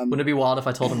 Wouldn't it be wild if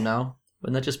I told him no?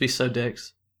 Wouldn't that just be so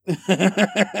dicks?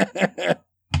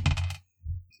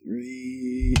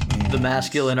 3. The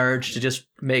masculine urge to just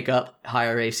make up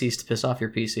higher ACs to piss off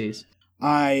your PCs.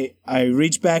 I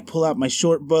reach back, pull out my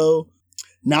short bow,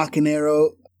 knock an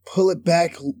arrow, pull it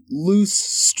back loose,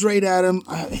 straight at him.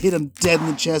 I hit him dead in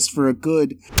the chest for a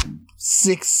good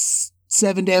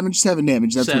 7 damage. 7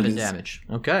 damage. That's what it 7 is. damage.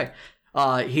 Okay.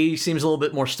 He seems a little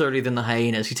bit more sturdy than the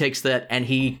hyenas. He takes that and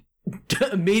he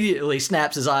immediately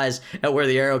snaps his eyes at where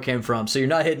the arrow came from. So you're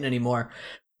not hidden anymore.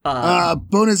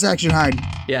 Bonus action hide.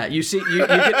 Yeah, you see, you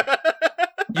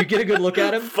get a good look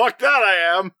at him. Fuck that,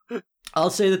 I am.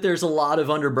 I'll say that there's a lot of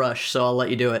underbrush, so I'll let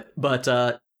you do it.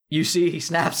 But you see, he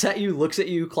snaps at you, looks at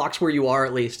you, clocks where you are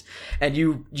at least, and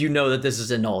you know that this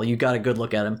is a null. You got a good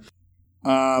look at him.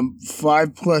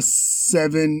 5 plus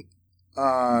 7,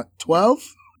 12.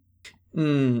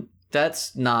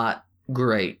 That's not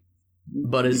great.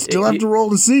 But You still have to roll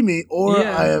to see me, or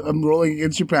Yeah. I'm rolling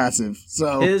against your passive.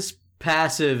 So his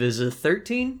passive is a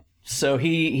 13, so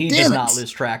he Damn does it. not lose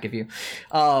track of you.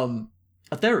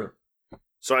 Atheru,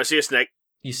 So I see a snake,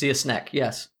 you see a snake.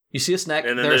 Yes, you see a snake.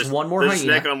 and then There's one more there's a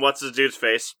hyena. snake on what's his dude's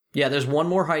face. Yeah, there's one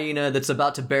more hyena that's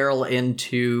about to barrel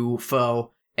into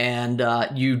Foe, and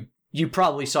you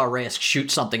probably saw Raysk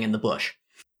shoot something in the bush.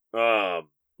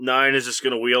 9 is just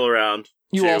gonna wheel around.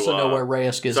 You to, also know where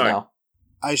Raysk is sorry. now.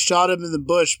 I shot him in the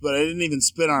bush, but I didn't even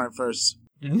spit on it first.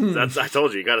 That's I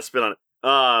told you got to spin on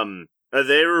it.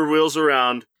 They wheels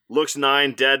around, looks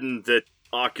 9 dead in the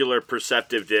ocular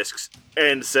perceptive discs,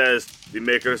 and says, "The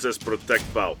maker says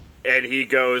protect bow," and he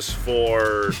goes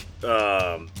for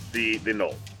the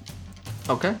knoll.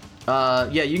 Okay. Yeah,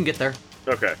 you can get there.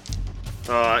 Okay.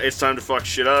 It's time to fuck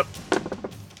shit up.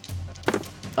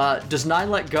 Does 9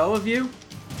 let go of you?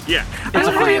 Yeah. It's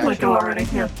a free I let action. go already.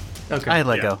 Yeah. Okay. I had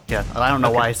let Yeah. go. Yeah, I don't know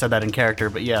Okay. why I said that in character,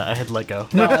 but yeah, I had let go.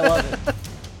 No, I love it.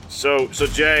 So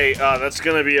Jay, that's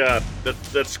gonna be a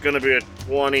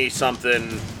 20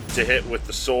 something to hit with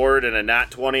the sword and a nat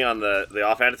 20 on the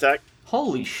offhand attack.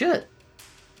 Holy shit.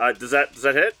 Does that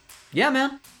hit? Yeah,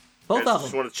 man. Both I of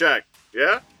just them. want to check.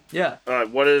 Yeah. Yeah.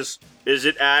 What is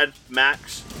it? Add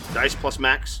max dice plus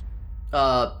max.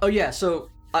 Oh yeah. So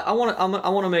I want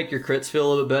to make your crits feel a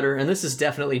little bit better, and this is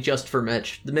definitely just for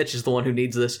Mitch. Mitch is the one who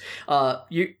needs this.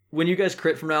 When you guys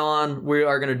crit from now on, we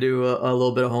are gonna do a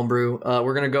little bit of homebrew.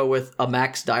 We're gonna go with a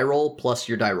max die roll plus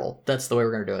your die roll. That's the way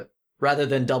we're gonna do it. Rather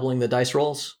than doubling the dice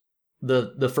rolls,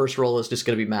 the first roll is just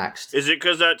gonna be maxed. Is it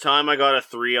because that time I got a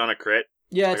 3 on a crit?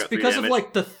 Yeah, I it's got 3 because of damage?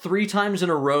 like the 3 times in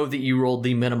a row that you rolled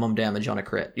the minimum damage on a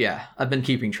crit. Yeah, I've been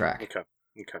keeping track.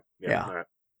 Okay. Yeah.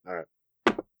 All right.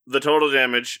 The total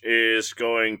damage is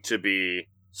going to be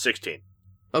 16.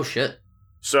 Oh shit.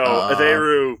 So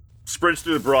Atheru sprints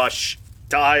through the brush,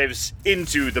 dives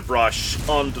into the brush,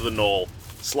 onto the knoll,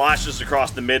 slashes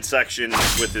across the midsection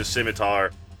with his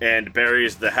scimitar, and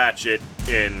buries the hatchet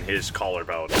in his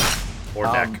collarbone.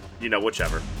 Or neck.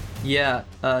 Whichever. Yeah,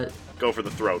 Go for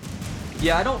the throat.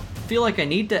 yeah, I don't feel like I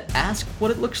need to ask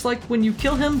what it looks like when you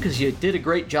kill him, because you did a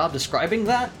great job describing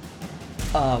that.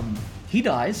 He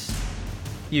dies.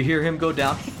 You hear him go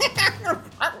down.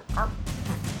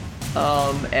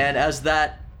 And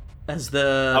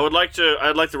I'd like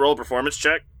to roll a performance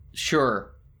check.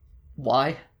 Sure.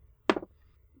 Why?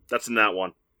 That's in that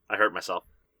one. I hurt myself.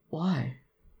 Why?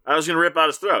 I was gonna rip out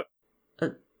his throat.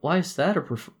 Why is that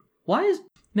why is...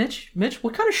 Mitch,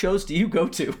 what kind of shows do you go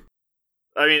to?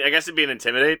 I mean, I guess it'd be an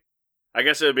intimidate. But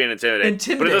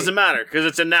it doesn't matter, because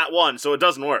it's a nat 1, so it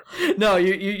doesn't work. No,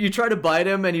 you try to bite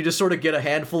him, and you just sort of get a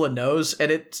handful of nose,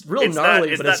 and it's real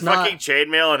gnarly, but it's not... That fucking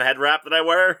chainmail and head wrap that I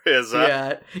wear is...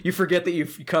 Yeah, you forget that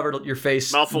you've covered your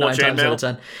face mouthful 9 of times out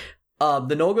chainmail. of 10.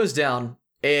 The knoll goes down,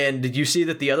 and you see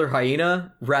that the other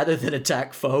hyena, rather than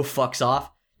attack foe, fucks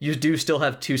off. You do still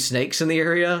have 2 snakes in the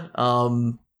area.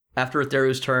 After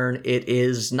Etheru's turn, it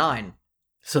is 9.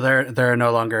 So there are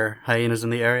no longer hyenas in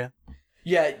the area?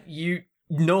 Yeah,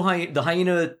 the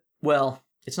hyena, well,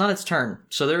 it's not its turn,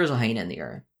 so there is a hyena in the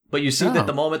area. But you see that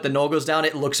the moment the knoll goes down,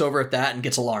 it looks over at that and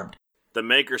gets alarmed. The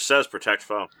maker says protect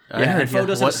foe. Yeah, and foe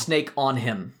doesn't have a snake on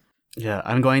him. Yeah,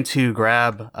 I'm going to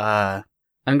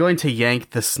yank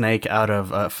the snake out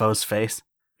of foe's face.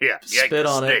 Yeah, spit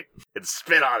on it. And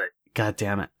spit on it. God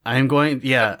damn it. I'm going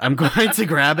to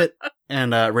grab it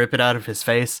and rip it out of his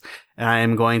face, and I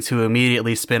am going to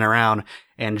immediately spin around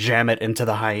and jam it into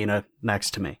the hyena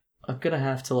next to me. I'm gonna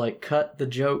have to cut the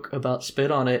joke about spit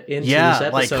on it into Yeah, this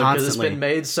episode because it's constantly. been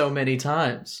made so many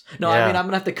times. No, Yeah. I mean I'm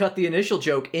gonna have to cut the initial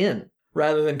joke in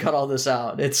rather than cut all this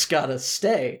out. It's gotta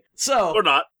stay. So Or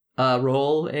not.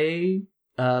 roll a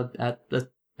at the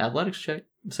athletics check.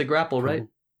 It's a grapple, right?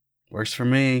 Works for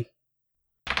me.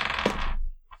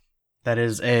 That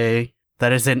is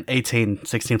an 18,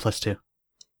 16 plus 2.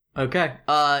 Okay.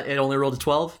 It only rolled a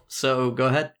 12, so go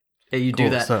ahead. You do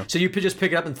Cool, that. So you just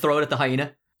pick it up and throw it at the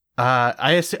hyena.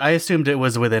 I assumed it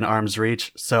was within arm's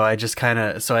reach, so I just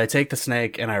I take the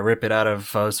snake and I rip it out of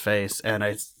foe's face, and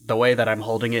the way that I'm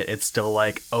holding it, it's still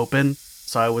open,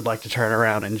 so I would like to turn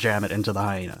around and jam it into the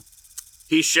hyena.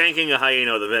 He's shanking a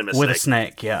hyena with a venomous With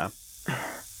snake. a snake, yeah.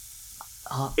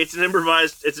 It's an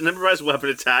improvised weapon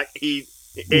attack.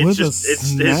 With a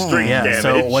snake. strength Yeah, damage.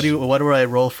 so what do I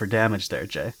roll for damage there,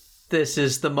 Jay? This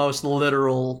is the most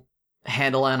literal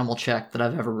handle animal check that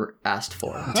I've ever asked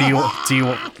for.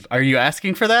 Are you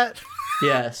asking for that?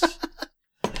 Yes.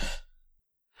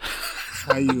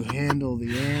 How you handle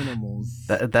the animals.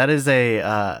 That is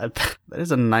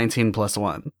a 19 plus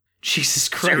 1. Jesus She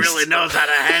Christ. really knows how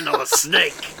to handle a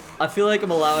snake. I feel like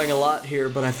I'm allowing a lot here,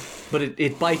 but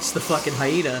it bites the fucking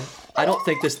hyena. I don't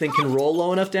think this thing can roll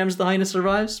low enough damage the hyena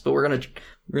survives, but we're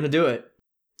gonna do it.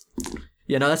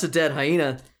 Yeah, no, that's a dead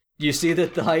hyena. You see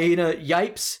that the hyena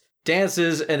yipes,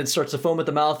 dances, and it starts to foam at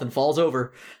the mouth and falls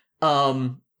over.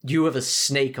 You have a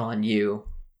snake on you.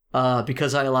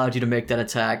 Because I allowed you to make that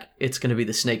attack, it's gonna be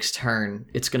the snake's turn.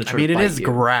 It's gonna try to bite it is you.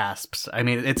 grasps. I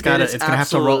mean, it's is gonna have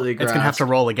to roll. absolutely It's gonna have to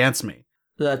roll against me.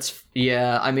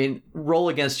 I mean, roll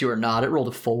against you or not, it rolled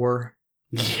a 4.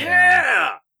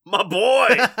 Yeah, my boy.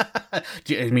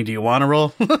 Do you want to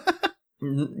roll?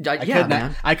 Yeah,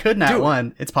 man. I could not Do it.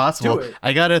 one. It's possible. Do it.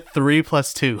 I got a 3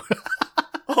 plus 2.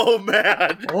 Oh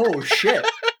man. Oh shit.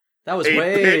 That was A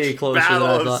way pitched closer than battle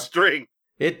I of thought. string.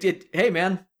 Hey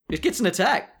man, it gets an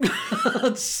attack.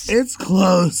 it's It's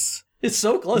close.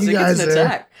 so close, You it gets guys an are-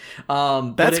 attack.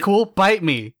 That's cool. Bite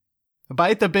me.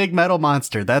 Bite the big metal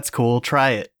monster. That's cool.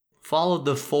 Try it. Followed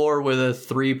the 4 with a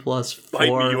 3 plus 4. Bite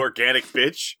me, you organic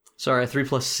bitch. Sorry, a 3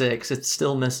 plus 6. It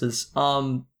still misses.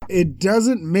 It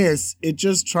doesn't miss. It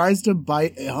just tries to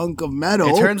bite a hunk of metal.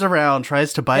 It turns around,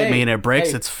 tries to bite Hey, me, and it breaks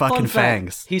hey, its fucking fun fact,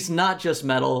 fangs. He's not just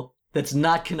metal. That's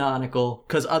not canonical,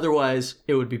 because otherwise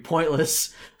it would be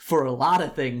pointless for a lot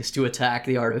of things to attack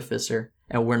the Artificer,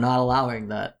 and we're not allowing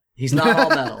that. He's not all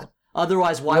metal.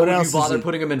 Otherwise, why What would you else is bother he?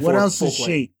 putting him in What full else is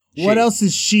plate? she? What else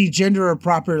is she? Gender her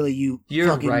properly, you You're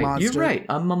fucking right. monster. You're right.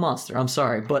 I'm a monster. I'm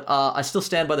sorry, but I still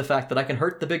stand by the fact that I can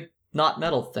hurt the big not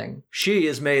metal thing. She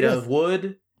is made of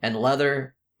wood and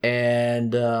leather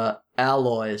and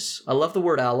alloys. I love the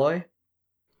word alloy.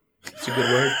 It's a good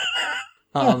word.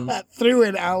 Threw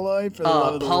in alloy for the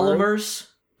love of the word. Polymers.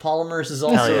 Polymers is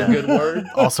Hell also yeah. a good word.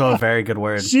 Also a very good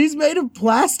word. She's made of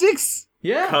plastics?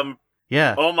 Yeah.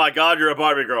 Yeah. Oh my god, you're a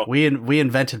Barbie girl. We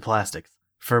invented plastics.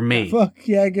 For me. Fuck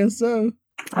yeah, I guess so.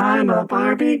 I'm a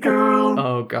Barbie girl.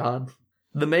 Oh god.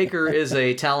 The maker is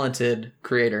a talented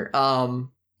creator.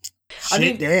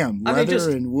 Shit, damn. Leather just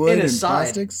and wood in and aside,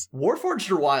 plastics. Warforged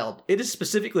are wild. It is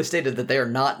specifically stated that they are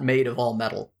not made of all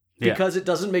metal. Yeah. Because it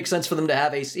doesn't make sense for them to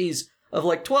have ACs of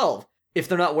like 12 if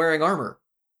they're not wearing armor.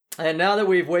 And now that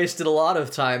we've wasted a lot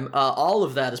of time, all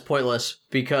of that is pointless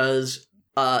because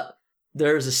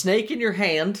there's a snake in your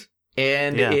hand,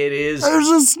 and Yeah. it is... There's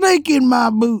a snake in my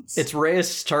boots. It's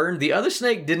Reyes' turn. The other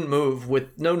snake didn't move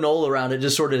with no knoll around it,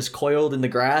 just sort of is coiled in the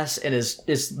grass and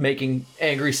is making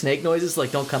angry snake noises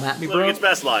like, don't come at me, Living bro. its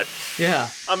best life. Yeah.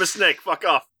 I'm a snake. Fuck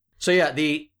off. So yeah,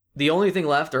 the only thing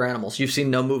left are animals. You've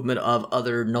seen no movement of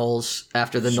other gnolls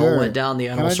after the Sure. knoll went down. The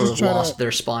I animals sort just of try to- lost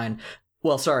their spine.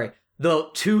 Well, sorry. The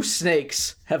two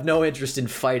snakes have no interest in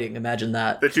fighting. Imagine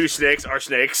that. The two snakes are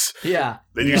snakes. Yeah.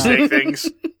 They do Yeah. snake things.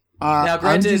 Now,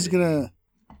 granted- I'm just gonna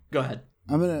Go ahead.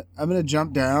 I'm gonna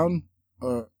jump down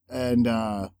and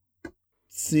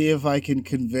see if I can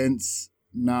convince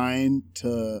 9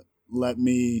 to let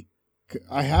me. Do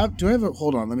I have a?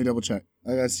 Hold on, let me double check.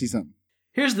 I gotta see something.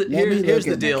 Here's the Let me here's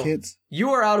look the at my deal. kids. You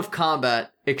are out of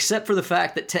combat, except for the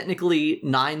fact that technically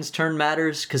 9's turn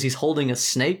matters because he's holding a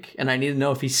snake, and I need to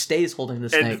know if he stays holding the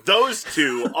snake. And those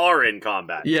two are in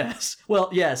combat. Yes. Well,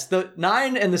 yes. The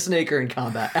 9 and the snake are in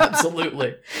combat.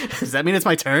 Absolutely. Does that mean it's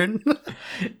my turn?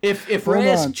 If Hold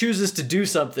Reyes on. chooses to do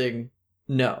something,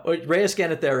 no. Reyes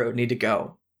Ganethero need to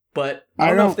go. But I I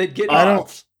don't know don't- if they'd get I don't-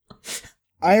 involved.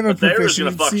 I have a But they were just gonna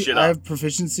fuck proficiency. shit I up. have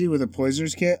proficiency with a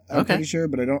poisoner's kit. I'm Okay. pretty sure,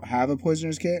 but I don't have a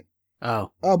poisoner's kit.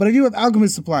 Oh. Oh, but I do have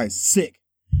alchemist supplies. Sick.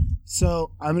 So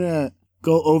I'm gonna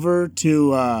go over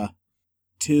to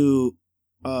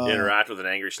Interact with an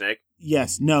angry snake.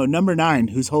 yes, no, number 9,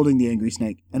 who's holding the angry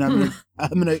snake, and I'm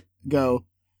gonna go.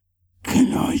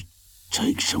 Can I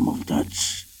take some of that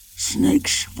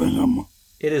snake's venom?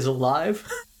 It is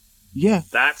alive. Yeah,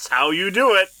 That's how you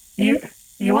do it.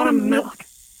 You want to milk?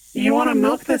 You want to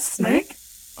milk this snake?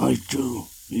 I do.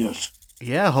 Yes.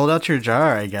 Yeah, hold out your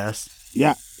jar, I guess.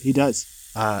 Yeah, he does.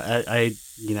 I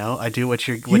do what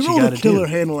He you rolled gotta a killer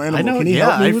do. handle animal. I know. Can he Yeah,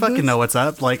 help me I with fucking this? know what's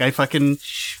up. Like I put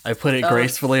it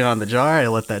gracefully on the jar. I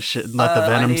let the I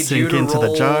venom need you sink to into the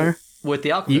roll jar. With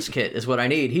the alchemist kit is what I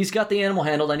need. He's got the animal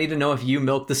handled. I need to know if you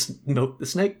milk the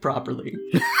snake properly.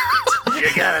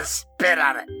 You gotta spit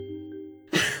on it.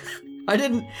 I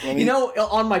didn't. Let me- You know,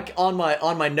 on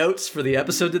my notes for the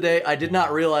episode today, I did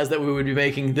not realize that we would be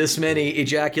making this many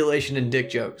ejaculation and dick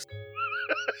jokes.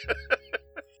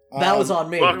 That was on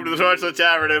me. Welcome to the Torchlight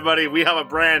Tavern, everybody. We have a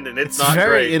brand, and it's It's not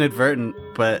very great. inadvertent,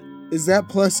 but Is that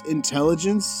plus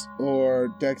intelligence or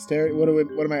dexterity? What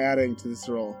am I adding to this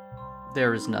roll?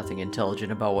 There is nothing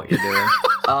intelligent about what you're doing.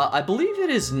 I believe it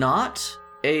is not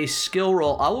a skill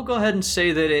roll. I will go ahead and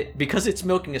say that because it's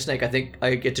milking a snake, I think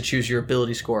I get to choose your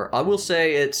ability score. I will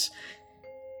say it's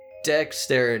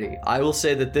dexterity. I will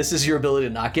say that this is your ability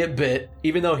to not get bit,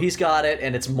 even though he's got it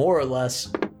and it's more or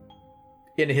less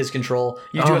in his control.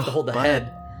 You do have to hold the but-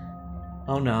 head.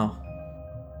 Oh no.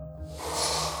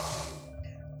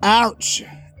 Ouch!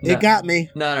 No. It got me.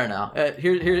 No.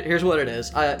 Here's what it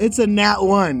is. It's a nat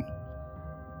 1.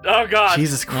 Oh, God.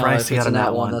 Jesus No, Christ, if he it's got a a nat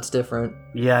nat one. That's different.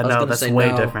 Yeah, I was no, gonna that's say way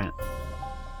no. different.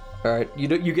 All right, you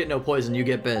get no poison. You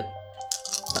get bit.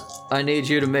 I need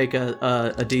you to make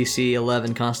a DC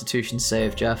 11 Constitution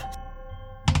save, Jeff.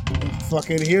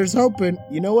 Fucking here's hoping.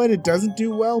 You know what? It doesn't do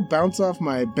well. Bounce off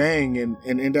my bang and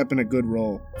end up in a good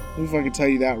roll. Let me fucking tell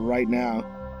you that right now.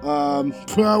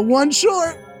 1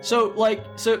 short.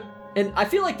 And I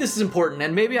feel like this is important,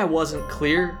 and maybe I wasn't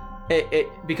clear,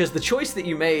 because the choice that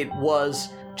you made was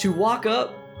to walk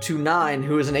up to 9,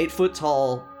 who is an 8 foot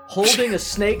tall, holding a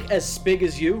snake as big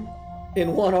as you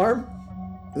in one arm.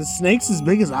 The snake's as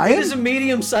big as I It is a am.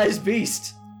 medium-sized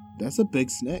beast, That's a big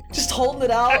snake. just holding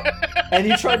it out, and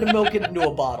you tried to milk it into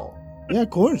a bottle. Yeah, of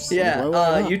course. Yeah, Why would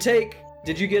I not? you take.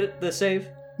 Did you get the save?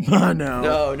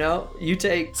 No. No, you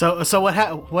take. So what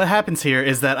happens here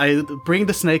is that I bring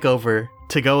the snake over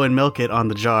to go and milk it on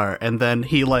the jar, and then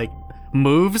he like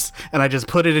moves, and I just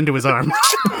put it into his arm.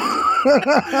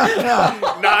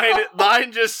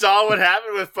 Nine just saw what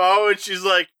happened with Foe, and she's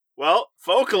like, well,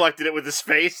 Foe collected it with his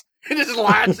face and just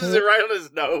latches it right on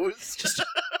his nose.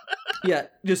 Yeah,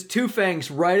 just 2 fangs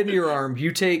right into your arm.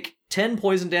 You take 10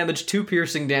 poison damage, 2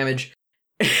 piercing damage,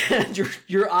 and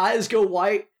your eyes go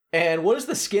white. And what does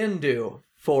the skin do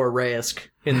for Reyes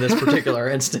in this particular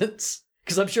instance?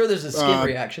 Because I'm sure there's a skin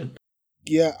reaction.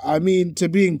 Yeah, I mean, to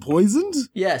being poisoned?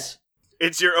 Yes.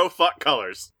 It's your oh fuck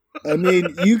colors. I mean,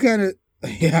 you kind of...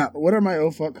 Yeah, what are my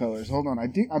oh fuck colors? Hold on,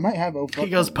 I might have oh fuck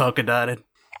He goes polka dotted.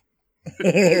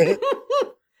 colors.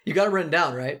 You got it written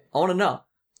down, right? I want to know.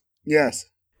 Yes.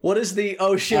 What is the,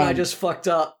 oh shit, I just fucked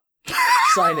up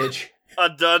signage? A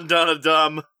dun dun a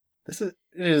dumb. It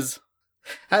is.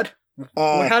 How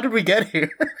How did we get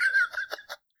here?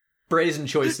 Brazen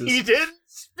choices. He didn't.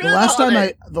 The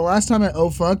last time I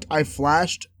fucked, I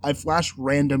flashed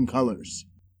random colors.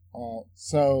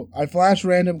 So I flashed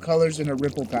random colors in a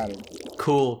ripple pattern.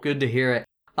 Cool. Good to hear it.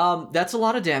 That's a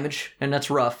lot of damage, and that's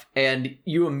rough. And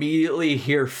you immediately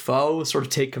hear Foe sort of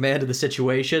take command of the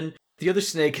situation. The other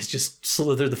snake has just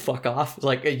slithered the fuck off. It's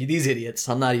like, hey, these idiots.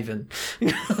 I'm not even.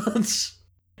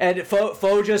 And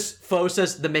Foe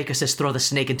says, the Maker says, throw the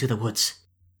snake into the woods.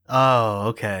 Oh,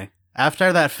 okay.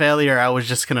 After that failure, I was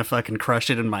just gonna fucking crush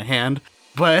it in my hand,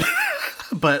 but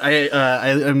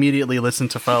I immediately listen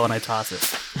to Foe and I toss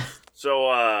it. So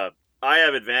I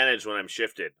have advantage when I'm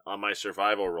shifted on my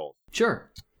survival roll,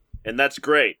 Sure. and that's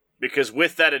great because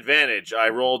with that advantage, I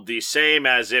rolled the same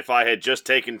as if I had just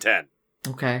taken 10.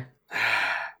 Okay.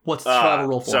 What's the survival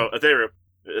roll for? So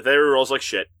Atheru rolls like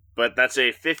shit, but that's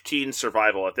a 15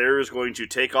 survival. Atheru is going to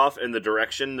take off in the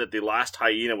direction that the last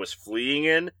hyena was fleeing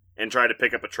in and try to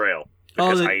pick up a trail.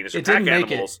 Because hyenas are pack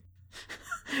animals.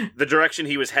 The direction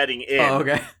he was heading in,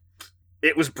 okay.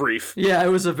 It was brief. Yeah, it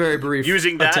was a very brief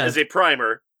Using that attempt. as a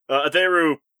primer,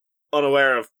 Atheru,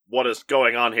 unaware of what is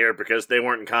going on here because they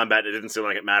weren't in combat, it didn't seem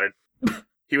like it mattered.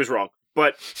 He was wrong.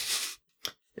 But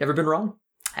Ever been wrong?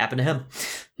 Happened to him.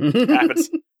 happens.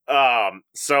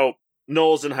 So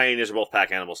gnolls and hyenas are both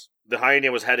pack animals. The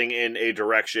hyena was heading in a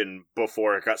direction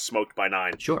before it got smoked by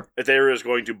 9. Sure. Atheru is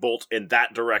going to bolt in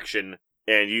that direction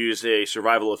and use a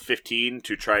survival of 15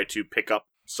 to try to pick up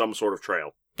some sort of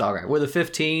trail. Alright, with a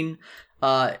 15,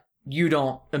 you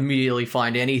don't immediately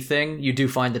find anything. You do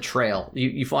find the trail.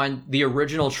 You find the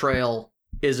original trail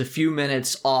is a few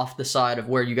minutes off the side of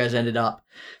where you guys ended up.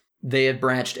 They had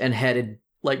branched and headed,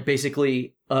 like,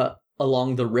 basically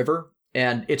along the river,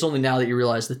 and it's only now that you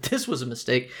realize that this was a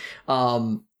mistake,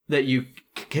 that you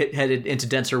headed into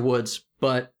denser woods,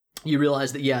 but you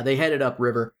realize that, yeah, they headed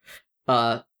upriver,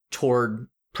 toward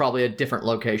probably a different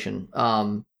location.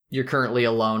 You're currently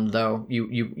alone, though.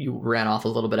 You ran off a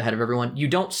little bit ahead of everyone. You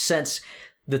don't sense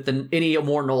that any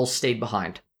more gnolls stayed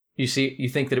behind. You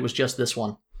think that it was just this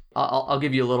one. I'll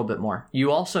give you a little bit more.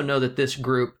 You also know that this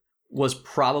group was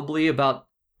probably about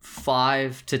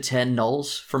 5 to 10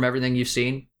 gnolls from everything you've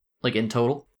seen, like in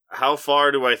total. How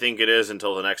far do I think it is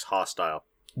until the next hostile?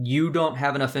 You don't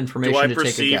have enough information Do I to take a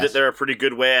perceive guess. that they're a pretty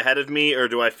good way ahead of me, or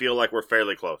do I feel like we're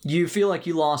fairly close? You feel like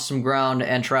you lost some ground,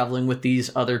 and traveling with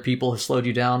these other people has slowed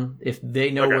you down. If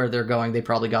they know Okay. where they're going, they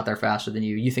probably got there faster than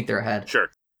you. You think they're ahead. Sure.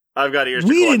 I've got ears to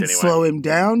We collect didn't anyway. slow him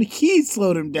down. He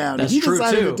slowed him down. That's He true,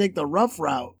 decided too. to take the rough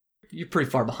route. You're pretty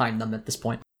far behind them at this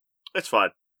point. It's fine.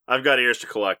 I've got ears to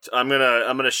collect. I'm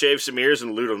gonna shave some ears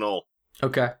and loot a gnoll.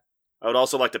 Okay. I would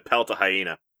also like to pelt a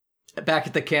hyena. Back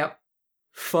at the camp,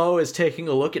 Foe is taking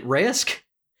a look at Raysk.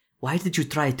 Why did you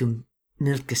try to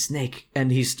milk a snake? And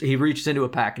he reaches into a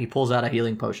pack and he pulls out a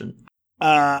healing potion.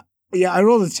 Yeah, I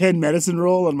rolled a 10 medicine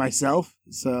roll on myself,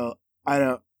 so I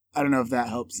don't know if that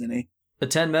helps any. A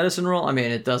 10 medicine roll? I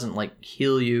mean, it doesn't, like,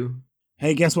 heal you.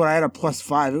 Hey, guess what? I had a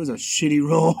 +5. It was a shitty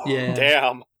roll. Yeah.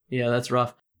 Damn. Yeah, that's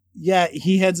rough. Yeah,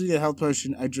 he hands me the health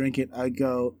potion. I drink it. I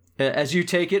go, As you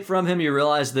take it from him, you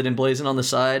realize that emblazoned on the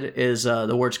side is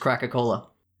the words Crack-A-Cola.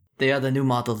 They are the new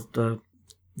model.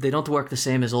 They don't work the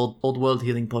same as old world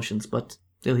healing potions, but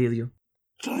they'll heal you.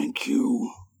 thank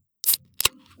you.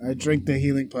 I drink the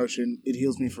healing potion. It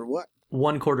heals me for what?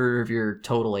 1/4 of your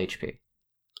total HP.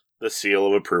 The seal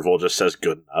of approval just says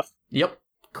good enough. Yep.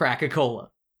 Crack-A-Cola.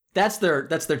 That's their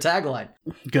tagline.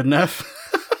 Good enough.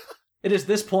 It is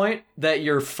this point that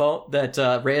your phone, that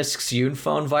Raysk's Yoon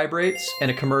phone vibrates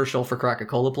and a commercial for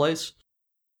Crack-A-Cola plays.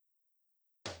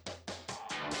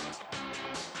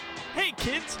 Hey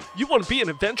kids, you want to be an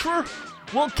adventurer?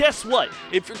 Well, guess what?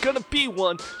 If you're gonna be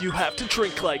one, you have to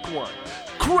drink like one.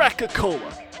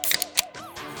 Crack-A-Cola.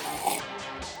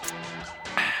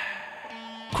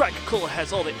 Crack-A-Cola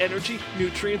has all the energy,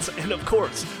 nutrients, and of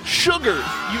course, sugar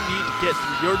you need to get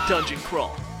through your dungeon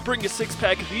crawl. Bring a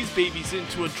 6-pack of these babies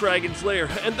into a dragon's lair,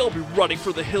 and they'll be running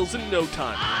for the hills in no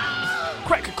time.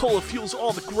 Crack-A-Cola fuels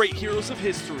all the great heroes of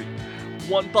history.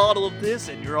 One bottle of this,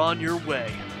 and you're on your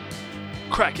way.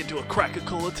 Crack into a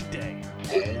Crack-A-Cola today.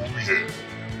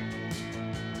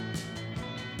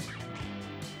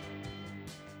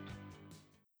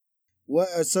 What?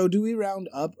 So do we round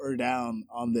up or down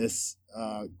on this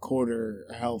quarter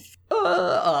health?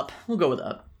 Up. We'll go with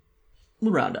up.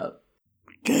 We'll round up.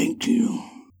 Thank you.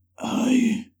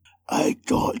 I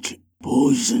thought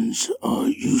poisons are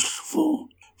useful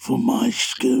for my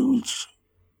skills.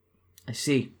 I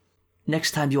see.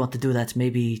 Next time you want to do that,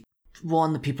 maybe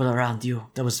warn the people around you.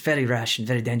 That was very rash and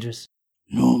very dangerous.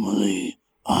 Normally,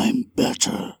 I'm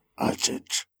better at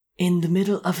it. In the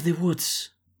middle of the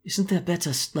woods, Isn't there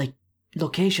better, like,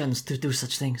 locations to do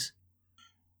such things?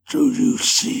 Do you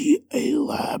see a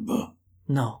lab?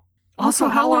 No. Also,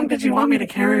 how long did you want me to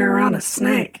carry around a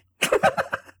snake?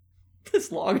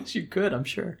 As long as you could, I'm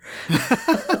sure.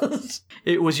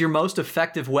 It was your most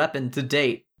effective weapon to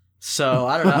date. So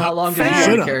I don't know how long did you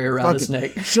want to carry around a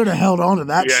snake? Should have held on to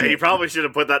that Yeah, shit. he probably should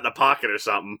have put that in a pocket or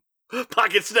something.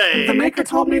 Pocket snake! The maker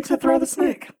told me to throw the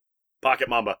snake. Pocket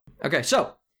mamba. Okay,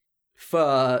 so if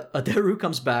Aderu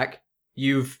comes back,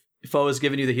 Foe has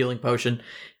given you the healing potion.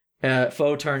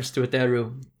 Foe turns to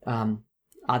Aderu.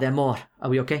 Are there more? Are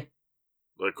we okay?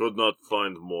 I could not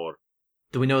find more.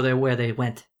 Do we know where they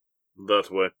went? That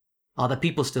way. Are the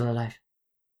people still alive?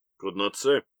 Could not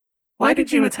say. Why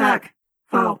did you attack?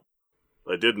 Foe.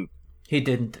 I didn't. He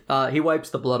didn't. He wipes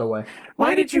the blood away.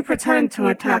 Why did you pretend to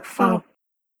attack Foe?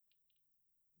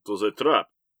 It was a trap.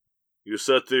 You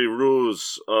set the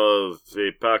ruse of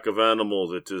a pack of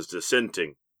animals that is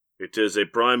dissenting. It is a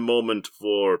prime moment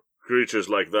for creatures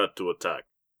like that to attack.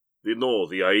 We know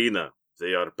the hyena,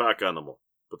 they are a pack animal,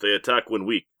 but they attack when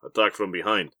weak, attack from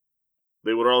behind.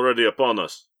 They were already upon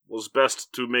us. It was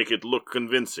best to make it look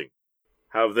convincing.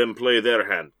 Have them play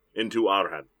their hand into our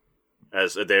hand.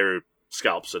 As Adair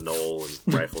scalps a knoll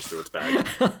and rifles through its bag.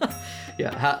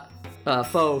 Yeah,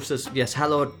 Foe says, yes,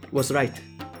 Halord was right.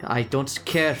 I don't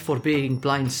care for being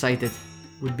blindsided.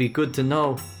 Would be good to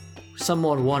know some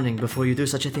more warning before you do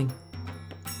such a thing.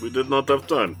 We did not have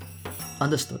time.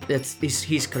 Understood.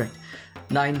 He's correct.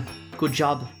 9, good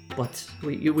job, but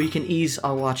we can ease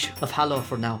our watch of Halor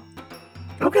for now.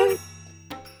 Okay.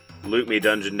 Loot me,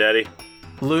 Dungeon Daddy.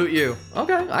 Loot you.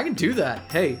 Okay, I can do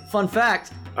that. Hey, fun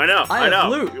fact. I know. I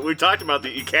have loot. We talked about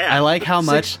that. You can. I like how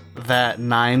much that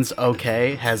 9's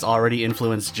okay has already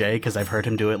influenced Jay, because I've heard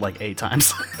him do it like 8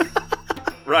 times.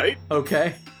 Right?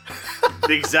 Okay.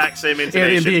 The exact same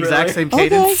intonation. In the exact Really? same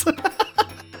cadence.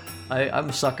 I'm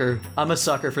a sucker. I'm a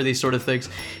sucker for these sort of things.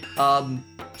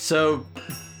 So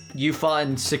you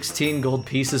find 16 gold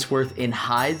pieces worth in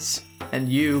hides, and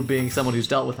you, being someone who's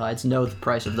dealt with hides, know the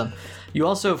price of them. You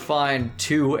also find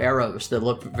 2 arrows that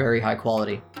look very high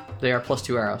quality. They are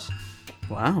 +2 arrows.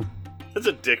 Wow. That's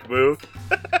a dick move.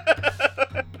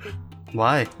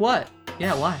 Why? What?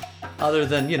 Yeah, why? Other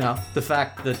than, the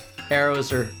fact that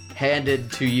arrows are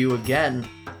handed to you again,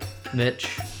 Mitch,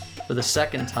 for the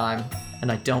second time,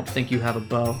 and I don't think you have a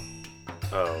bow.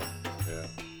 Oh, yeah.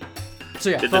 So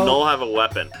yeah, Did the Null have a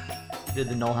weapon? Did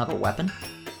the Null have a weapon?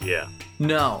 Yeah.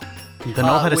 No. The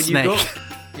Null had a when you snake.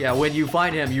 when you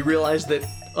find him, you realize that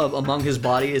among his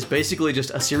body is basically just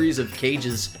a series of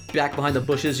cages. Back behind the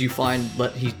bushes, you find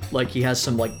that he has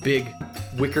some big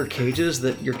wicker cages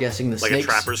that you're guessing the Like snakes. a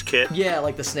trapper's kit? Yeah,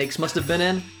 like the snakes must have been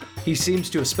in. He seems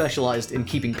to have specialized in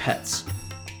keeping pets.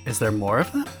 Is there more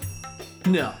of them?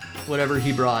 No, whatever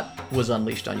he brought was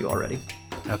unleashed on you already.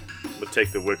 But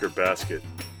take the wicker basket.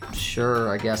 Sure,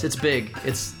 I guess it's big.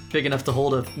 It's big enough to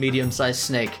hold a medium-sized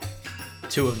snake.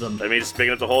 2 of them. That means it's big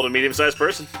enough to hold a medium-sized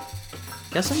person.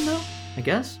 Yes and no. I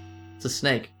guess it's a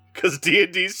snake. Because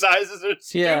D&D sizes are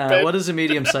stupid. Yeah, what is a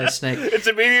medium-sized snake? It's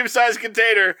a medium-sized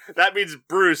container. That means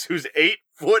Bruce, who's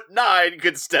 8'9",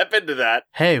 could step into that.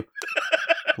 Hey,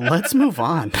 let's move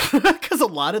on, because a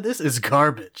lot of this is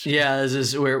garbage. Yeah, this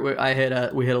is where we hit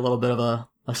a little bit of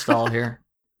a stall here.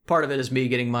 Part of it is me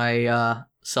getting my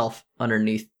self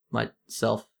underneath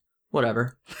myself.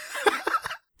 Whatever.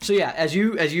 So yeah, as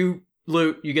you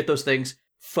loot, you get those things.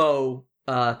 Foe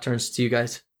turns to you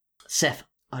guys. Seth,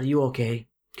 are you okay?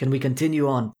 Can we continue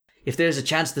on? If there's a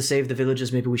chance to save the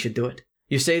villagers, maybe we should do it.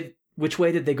 You say, which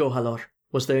way did they go, Halor?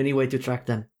 Was there any way to track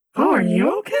them? Oh, are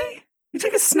you okay? You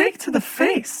took a snake to the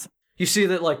face. You see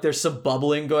that there's some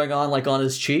bubbling going on on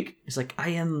his cheek. He's like, I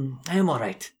am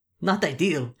alright. Not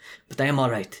ideal, but I am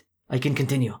alright. I can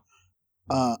continue.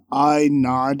 I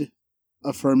nod,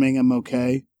 affirming I'm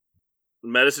okay.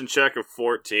 Medicine check of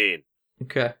 14.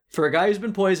 Okay. For a guy who's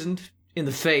been poisoned in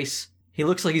the face, he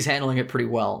looks like he's handling it pretty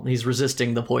well. He's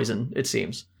resisting the poison, it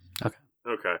seems.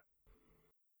 Okay.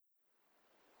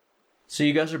 So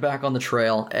you guys are back on the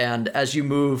trail, and as you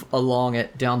move along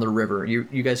it down the river, you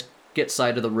guys get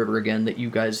sight of the river again that you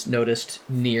guys noticed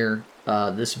near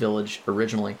this village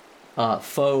originally.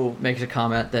 Foe makes a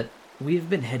comment that we've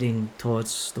been heading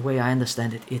towards, the way I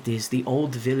understand it, it is the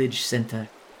old village center.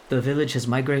 The village has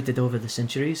migrated over the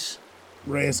centuries.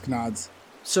 Reyes nods.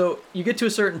 So you get to a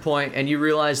certain point, and you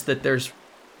realize that there's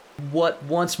what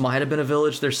once might have been a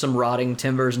village. There's some rotting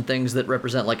timbers and things that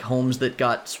represent homes that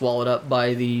got swallowed up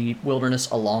by the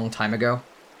wilderness a long time ago.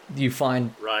 You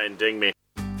find... Ryan, ding me.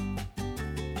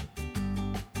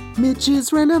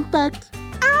 Mitch's random fact.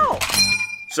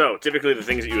 So, typically the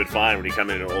things that you would find when you come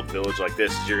into an old village like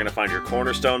this is you're going to find your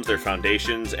cornerstones, their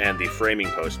foundations, and the framing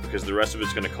posts, because the rest of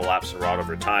it's going to collapse and rot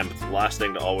over time, but the last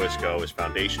thing to always go is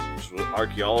foundations, which is what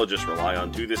archaeologists rely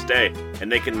on to this day,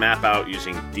 and they can map out,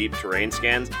 using deep terrain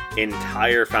scans,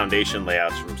 entire foundation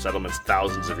layouts from settlements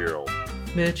thousands of years old.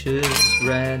 Mitch's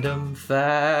random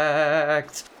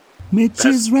fact.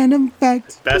 Mitch's random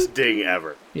fact. Best dig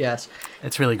ever. Yes.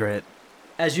 It's really great.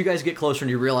 As you guys get closer and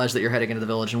you realize that you're heading into the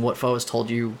village and what Foe has told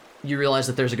you, you realize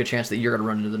that there's a good chance that you're going to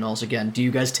run into the gnolls again. Do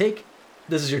you guys take?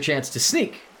 This is your chance to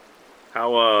sneak.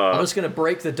 How, I'm just going to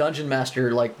break the Dungeon Master,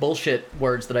 bullshit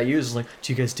words that I use. Do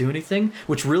you guys do anything?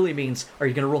 Which really means, are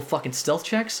you going to roll fucking stealth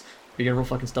checks? Are you going to roll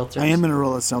fucking stealth checks? I am going to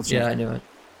roll a stealth check. Yeah, I knew it.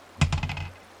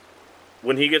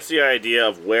 When he gets the idea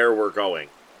of where we're going,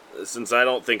 since I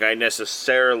don't think I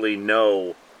necessarily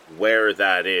know where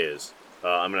that is,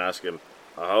 I'm going to ask him,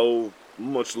 how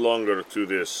much longer to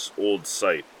this old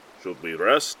site? Should we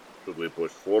rest? Should we push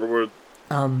forward?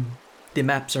 The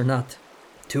maps are not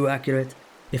too accurate.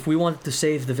 If we want to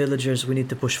save the villagers, we need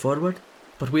to push forward.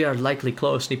 But we are likely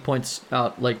close, and he points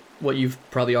out, what you've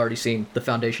probably already seen, the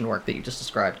foundation work that you just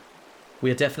described. We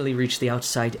have definitely reached the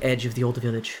outside edge of the old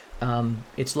village.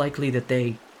 It's likely that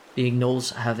they, being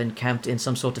gnolls, have encamped in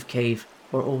some sort of cave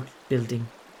or old building.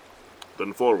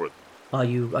 Then forward. Are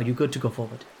you good to go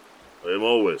forward? I am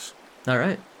always. All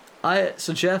right.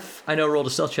 So Jeff, I know, rolled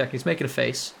a stealth check. He's making a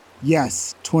face.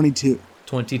 Yes, 22.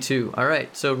 22. All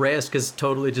right. So Reyes has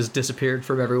totally just disappeared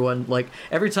from everyone.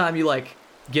 Every time you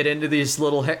get into these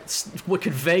little what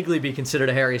could vaguely be considered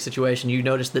a hairy situation, you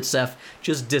notice that Seth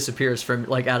just disappears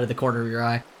from out of the corner of your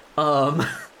eye.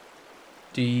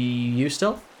 Do you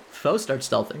stealth? Foe starts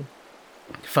stealthing.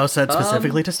 Foe said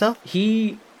specifically to stealth?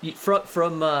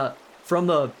 From a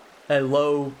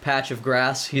low patch of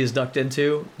grass he is ducked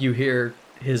into, you hear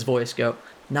his voice go,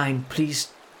 9,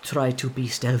 please try to be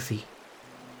stealthy.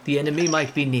 The enemy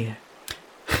might be near.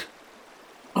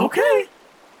 Okay.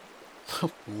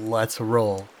 Let's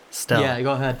roll stealth. Yeah,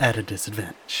 go ahead. At a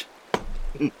disadvantage.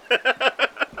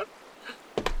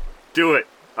 Do it.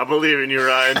 I believe in you,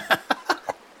 Ryan.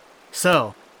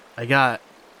 So, I got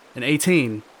an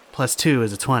 18 plus 2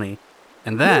 is a 20.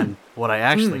 And then, what I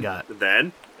actually got And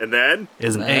then?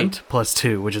 is an 8 plus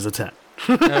 2, which is a 10.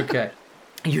 Okay.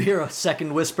 You hear a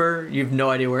second whisper. You have no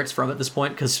idea where it's from at this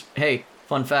point, because, hey,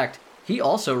 fun fact, he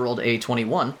also rolled a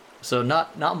 21, so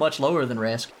not much lower than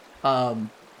Rask.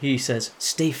 He says,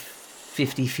 Stay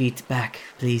 50 feet back,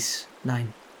 please.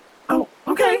 9. Oh,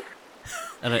 okay.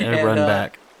 And I run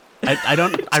back.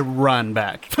 I run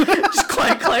back. just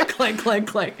clank, clank, clank, clank,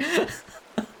 clank.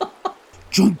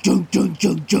 Junk, junk, junk,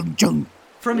 junk, junk, junk.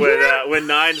 From here? When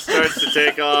 9 starts to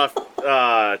take off,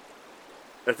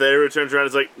 Aetheriu turns around and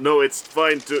is like, no, it's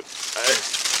fine to...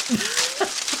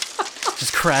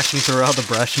 Just crashing through all the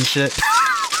brush and shit.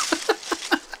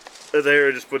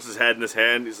 Aetheriu just puts his head in his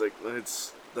hand. He's like,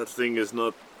 that thing is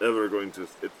not ever going to...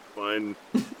 It's fine.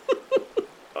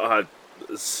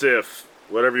 Sif,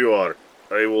 wherever you are,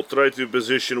 I will try to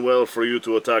position well for you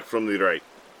to attack from the right.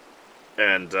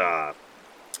 And,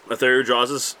 Aetheriu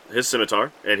draws his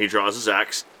scimitar, and he draws his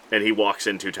axe, and he walks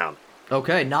into town.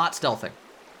 Okay, not stealthing.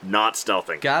 Not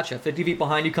stealthing. Gotcha. 50 feet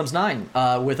behind you comes 9,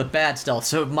 with a bad stealth,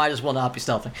 so it might as well not be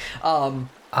stealthing.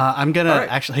 I'm gonna right.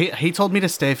 actually. He told me to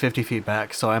stay 50 feet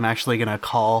back, so I'm actually gonna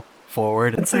call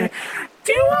forward And say,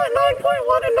 do you want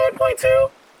 9.1 and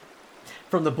 9.2?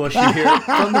 From the bush you hear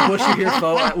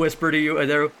Foe whisper to you,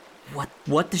 Aetheriu,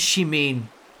 What does she mean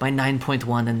by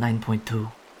 9.1 and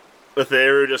 9.2?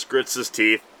 Aetheriu just grits his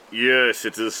teeth. Yes,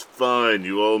 it is fine.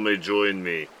 You all may join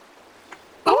me.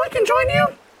 Oh, I can join you?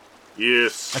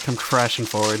 Yes. I come crashing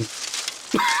forward.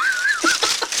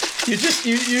 You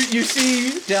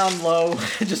see down low,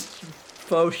 just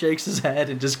Foe shakes his head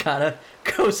and just kind of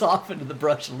goes off into the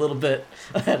brush a little bit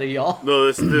ahead of y'all. No,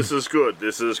 this is good.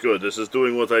 This is good. This is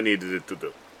doing what I needed it to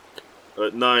do.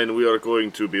 At 9, we are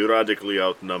going to be radically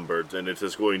outnumbered, and it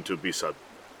is going to be sudden.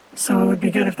 So it would be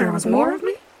good if there was more of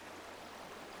me?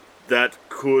 That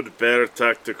could bear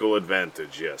tactical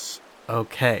advantage, yes.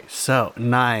 Okay, so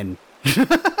 9.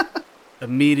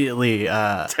 Immediately,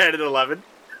 10 and 11?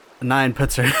 9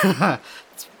 puts her.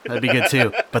 That'd be good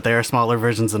too, but they are smaller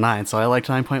versions of 9, so I liked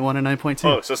 9.1 and 9.2.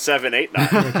 Oh, so 7, 8, 9.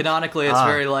 Canonically, it's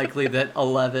very likely that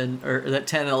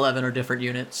 10 and 11 are different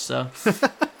units, so...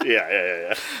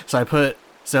 Yeah.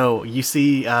 So you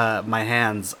see my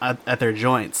hands at their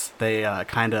joints, they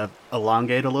kind of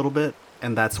elongate a little bit,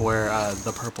 and that's where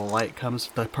the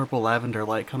purple lavender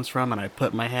light comes from, and I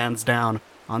put my hands down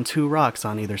on 2 rocks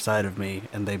on either side of me,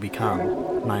 and they become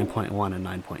 9.1 and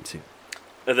 9.2.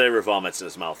 Aetheriu vomits in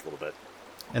his mouth a little bit.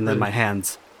 And then my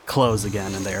hands close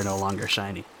again and they are no longer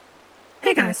shiny.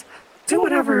 Hey guys, do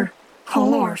whatever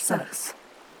Halor says.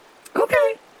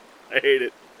 Okay. I hate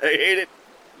it. I hate it.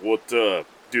 What do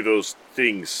those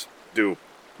things do?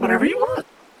 Whatever you want.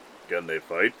 Can they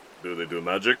fight? Do they do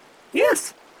magic?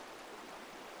 Yes.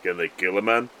 Can they kill a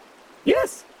man?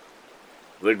 Yes.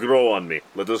 They grow on me.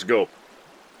 Let us go.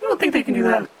 I don't think they can do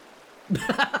that.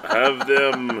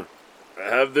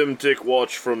 Have them take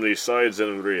watch from the sides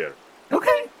and rear.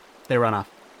 Okay. They run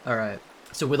off. All right.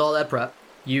 So with all that prep,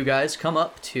 you guys come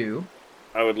up to.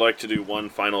 I would like to do one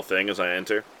final thing as I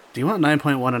enter. Do you want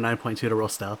 9.1 and 9.2 to roll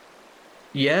stealth?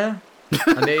 Yeah.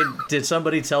 Did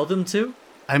somebody tell them to?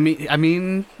 I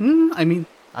mean,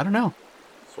 I don't know.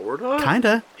 Sorta?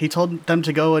 Kinda. He told them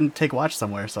to go and take watch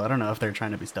somewhere, so I don't know if they're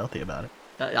trying to be stealthy about it.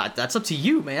 That's up to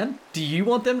you, man. Do you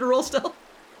want them to roll stealth?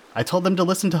 I told them to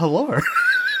listen to Halor.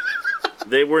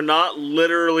 They were not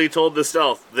literally told to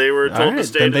stealth. They were told Alright, to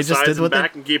stay then to the sides and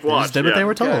back and keep They watch. just did what they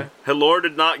were told. Okay. Halor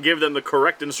did not give them the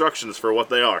correct instructions for what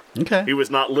they are. Okay. He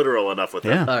was not literal enough with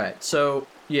them. Yeah. All right. So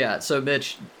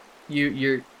Mitch,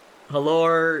 you're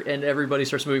Halor and everybody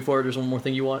starts moving forward. There's one more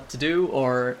thing you want to do,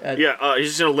 or He's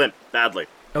just gonna limp badly.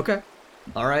 Okay.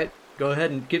 All right. Go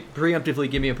ahead and preemptively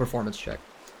give me a performance check.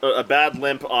 A bad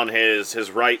limp on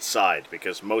his right side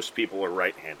because most people are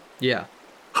right-handed. Yeah.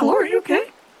 Halor, are you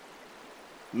okay?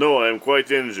 No, I am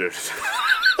quite injured.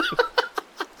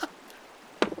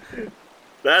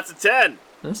 That's a 10.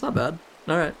 That's not bad.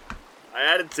 All right. I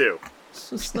added 2.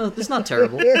 It's not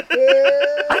terrible.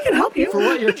 I can help you. For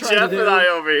what you're trying Jeff to do. and I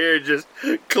over here just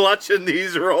clutching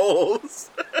these rolls.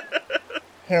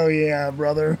 Hell yeah,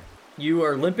 brother. You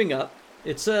are limping up.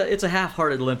 It's a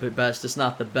half-hearted limp at best. It's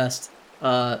not the best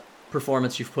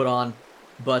performance you've put on,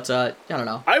 but I don't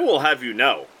know. I will have you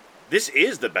know, this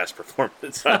is the best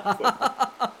performance I've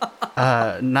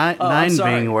put. Nine I'm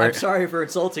sorry. being where. I'm sorry for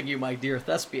insulting you, my dear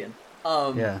thespian.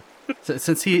 Yeah. So,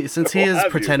 since he We'll is have you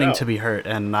pretending know. to be hurt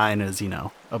and 9 is,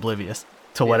 oblivious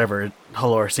to whatever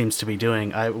Halor seems to be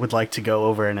doing, I would like to go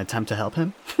over and attempt to help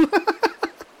him.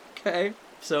 Okay.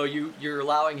 So you're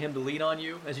allowing him to lean on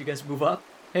you as you guys move up.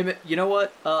 Hey, you know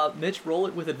what? Mitch, roll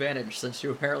it with advantage since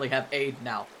you apparently have aid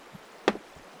now.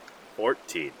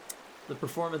 14. The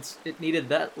performance, it needed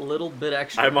that little bit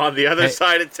extra. I'm on the other Hey.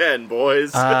 side of 10,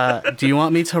 boys. Do you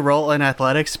want me to roll in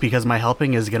athletics? Because my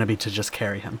helping is going to be to just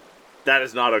carry him. That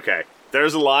is not okay.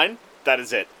 There's a line. That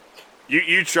is it.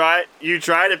 You try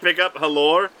to pick up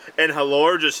Halor, and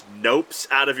Halor just nopes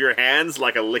out of your hands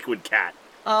like a liquid cat.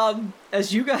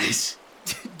 As you guys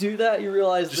do that, you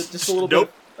realize that just a little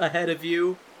nope. bit ahead of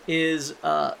you is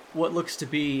what looks to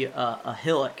be a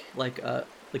hillock, like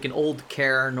an old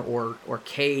cairn or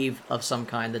cave of some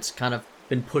kind that's kind of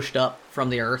been pushed up from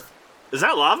the earth. Is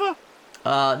that lava?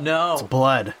 No.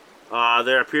 Blood.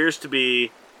 There appears to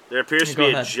be Go a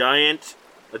ahead.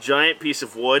 giant piece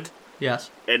of wood,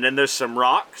 Yes. and then there's some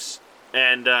rocks,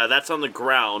 and that's on the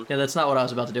ground. Yeah, that's not what I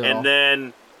was about to do at all.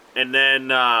 And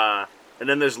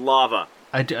then there's lava.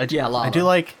 I do lava. I do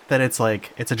like that it's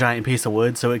a giant piece of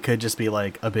wood, so it could just be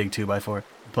like a big 2x4.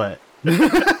 But you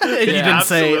didn't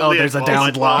say, absolutely, there's a it's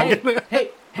downed multi-log. log.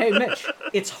 Hey, Mitch,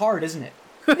 it's hard, isn't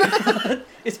it?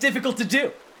 It's difficult to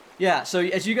do. Yeah, so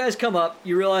as you guys come up,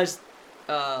 you realize,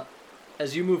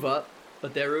 as you move up,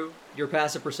 Atheru, your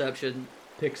passive perception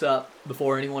picks up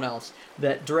before anyone else,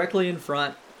 that directly in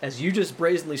front, as you just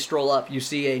brazenly stroll up, you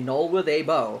see a gnoll with a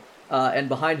bow, and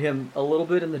behind him, a little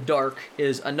bit in the dark,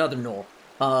 is another gnoll.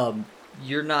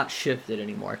 You're not shifted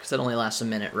anymore, because that only lasts a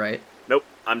minute, right? Nope,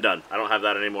 I'm done. I don't have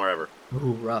that anymore ever.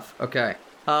 Ooh, rough. Okay.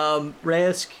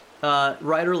 Reyes,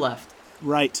 right or left?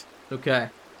 Right. Okay.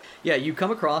 Yeah, you come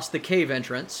across the cave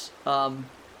entrance.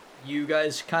 You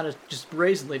guys kind of just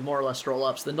brazenly more or less stroll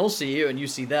up. So the gnolls see you and you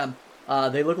see them.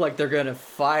 They look like they're going to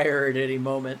fire at any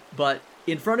moment. But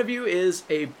in front of you is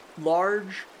a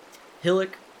large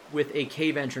hillock with a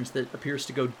cave entrance that appears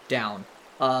to go down.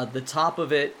 The top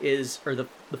of it is, or the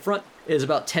front is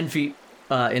about 10 feet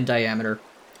in diameter.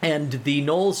 And the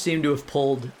gnolls seem to have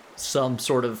pulled some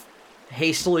sort of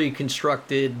hastily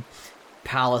constructed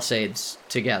palisades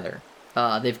together.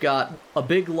 They've got a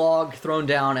big log thrown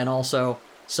down, and also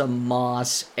some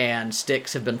moss and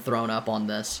sticks have been thrown up on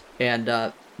this.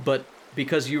 And but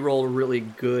because you roll really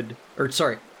good,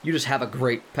 you just have a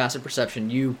great passive perception.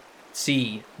 You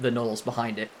see the gnolls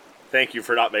behind it. Thank you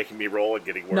for not making me roll and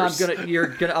getting worse. No,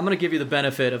 I'm gonna give you the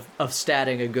benefit of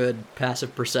statting a good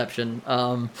passive perception.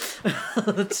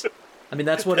 That's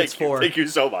what it's for. Thank you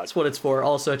so much. That's what it's for.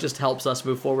 Also, it just helps us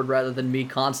move forward rather than me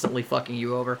constantly fucking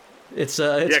you over. It's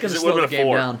gonna 'cause it slow the would've been a game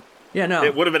 4. down. Yeah, no.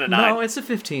 It would've been a 9. No, it's a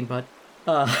 15, bud.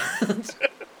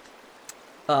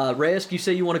 Reyes, you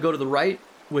say you want to go to the right?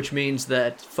 which means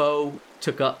that Foe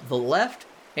took up the left.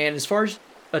 And as far as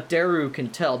Adaru can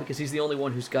tell, because he's the only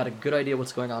one who's got a good idea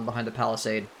what's going on behind the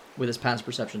palisade with his passive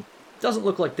perception, doesn't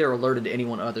look like they're alerted to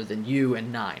anyone other than you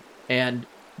and 9. And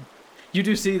you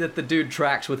do see that the dude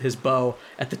tracks with his bow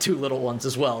at the 2 little ones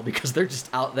as well, because they're just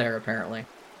out there, apparently.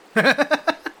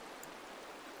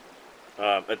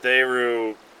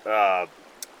 Adaru,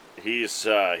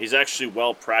 he's actually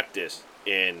well practiced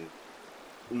in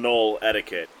Knoll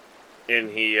etiquette. And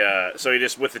he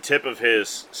just, with the tip of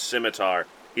his scimitar,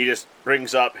 he just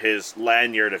brings up his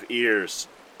lanyard of ears,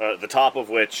 the top of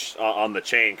which, on the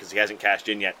chain, because he hasn't cashed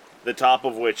in yet, the top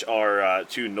of which are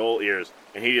 2 Knoll ears,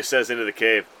 and he just says into the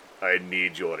cave, I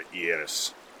need your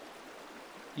ears.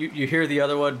 You hear the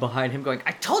other one behind him going,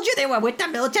 I told you they were with the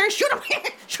military, shoot them!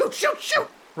 Shoot, shoot, shoot!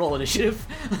 Roll initiative.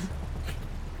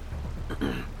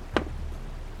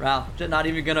 Ralph, not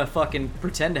even gonna fucking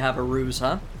pretend to have a ruse,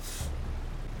 huh?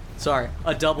 Sorry,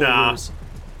 a double ruse.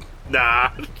 Nah.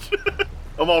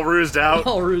 I'm all rused out.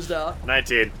 All rused out.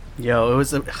 19. Yo, it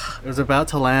was about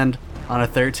to land on a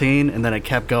 13, and then it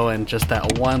kept going just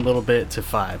that one little bit to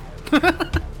 5.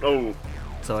 Oh.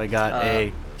 So I got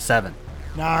a 7.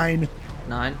 9.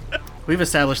 9? We've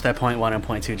established that point 1 and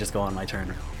point 2 just go on my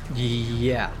turn.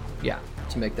 Yeah.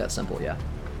 To make that simple, yeah.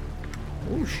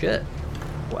 Oh shit!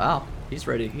 Wow, he's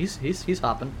ready. He's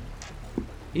hopping.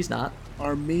 He's not.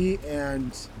 Are me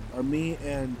and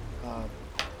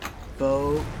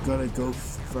Bo gonna go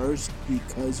first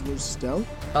because we're stealth?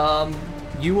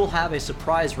 You will have a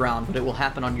surprise round, but it will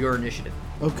happen on your initiative.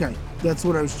 Okay, that's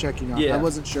what I was checking on. Yeah. I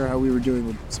wasn't sure how we were doing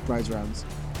with surprise rounds.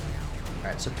 All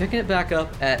right, so picking it back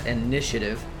up at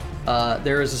initiative,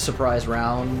 there is a surprise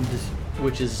round,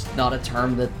 which is not a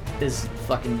term that is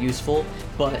fucking useful,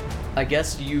 but I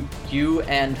guess you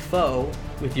and Foe,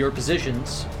 with your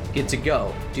positions, get to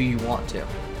go. Do you want to?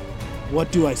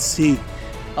 What do I see?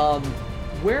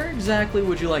 Where exactly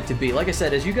would you like to be? Like I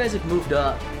said, as you guys have moved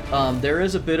up, there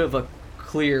is a bit of a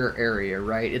clear area,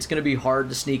 right? It's going to be hard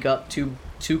to sneak up too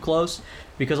close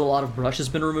because a lot of brush has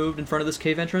been removed in front of this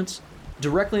cave entrance.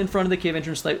 Directly in front of the cave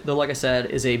entrance, though, like I said,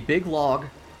 is a big log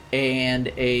and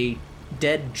a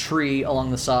dead tree along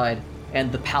the side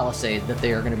and the palisade that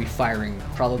they are going to be firing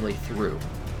probably through.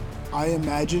 I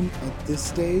imagine at this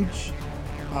stage,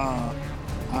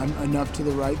 I'm enough to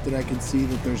the right that I can see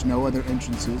that there's no other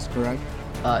entrances, correct?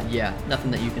 Yeah,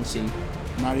 nothing that you can see.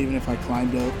 Not even if I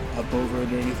climbed up over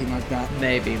it or anything like that?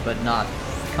 Maybe, but not.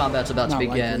 Combat's about to Not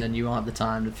begin, likely. and you won't have the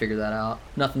time to figure that out.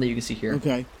 Nothing that you can see here.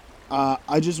 Okay.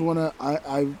 I just want to...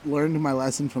 I learned my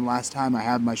lesson from last time. I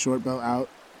have my short bow out.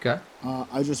 Okay.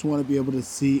 I just want to be able to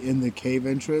see in the cave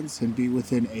entrance and be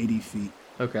within 80 feet.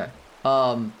 Okay.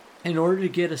 In order to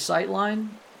get a sight line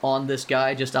on this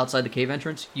guy just outside the cave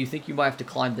entrance, you think you might have to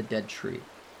climb the dead tree.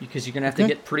 Because you're going to have to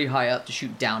get pretty high up to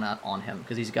shoot down on him,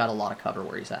 because he's got a lot of cover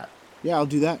where he's at. Yeah, I'll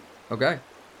do that. Okay.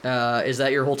 Is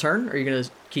that your whole turn? Are you going to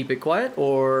keep it quiet,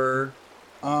 or...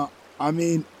 I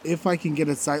mean, if I can get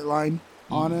a sight line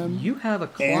on him You have a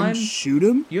climb... and shoot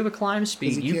him, You have a climb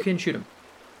speed. he You get- can shoot him.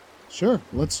 sure.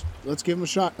 Let's give him a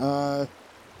shot.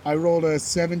 I rolled a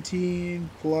 17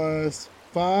 plus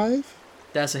 5.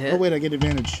 That's a hit. Oh, wait, I get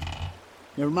advantage.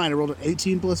 Never mind, I rolled an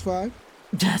 18 plus 5.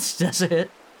 That's a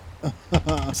hit.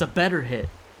 It's a better hit.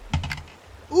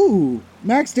 Ooh,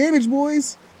 max damage,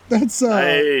 boys. That's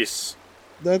Nice.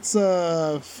 That's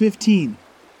 15.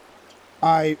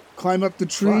 I climb up the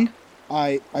tree. Fuck.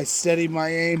 I steady my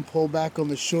aim, pull back on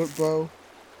the short bow,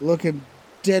 look him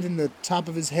dead in the top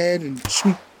of his head, and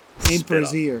shoot, aim for Spit his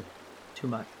up. ear. Too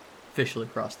much. Officially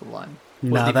crossed the line.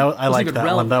 No, Wasn't I liked even that one.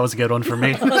 relevant. That was a good one for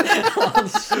me.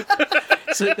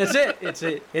 So that's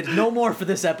it. It's no more for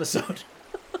this episode.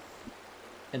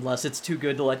 Unless it's too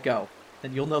good to let go.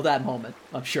 Then you'll know that moment,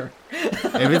 I'm sure.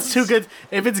 If it's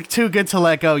too good to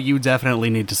let go, you definitely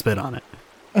need to spit on it.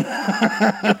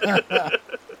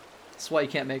 That's why you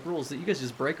can't make rules. That you guys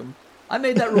just break them. I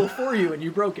made that rule for you and you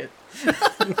broke it.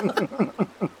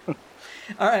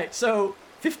 Alright, so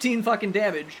 15 fucking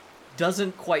damage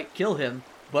doesn't quite kill him,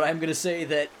 but I'm gonna say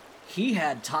that he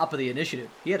had top of the initiative.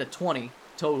 He had a 20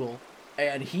 total,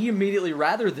 and he immediately,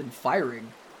 rather than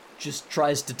firing, just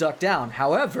tries to duck down.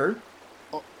 However,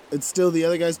 It's still the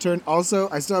other guy's turn. Also,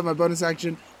 I still have my bonus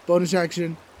action. Bonus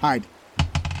action, hide.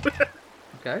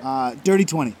 okay. Dirty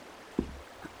 20.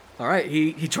 All right,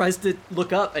 he tries to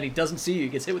look up and he doesn't see you. He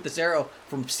gets hit with this arrow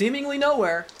from seemingly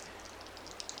nowhere,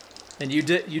 and you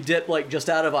dip like just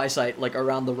out of eyesight, like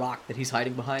around the rock that he's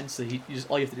hiding behind. So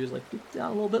all you have to do is like get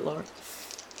down a little bit lower,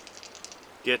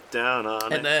 Get down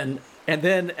on it. and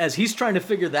then as he's trying to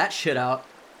figure that shit out,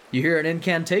 you hear an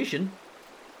incantation.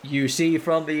 You see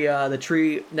from the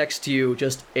tree next to you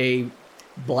just a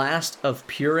blast of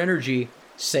pure energy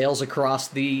sails across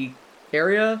the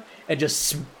area, and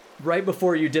just right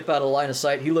before you dip out of line of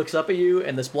sight, he looks up at you,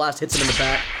 and this blast hits him in the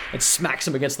back and smacks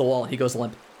him against the wall, and he goes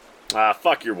limp. Ah,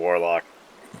 fuck your warlock.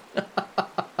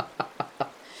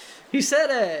 He said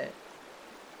it!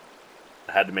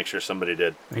 I had to make sure somebody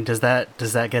did. I mean, does that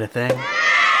get a thing?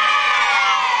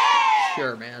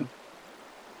 Sure, man.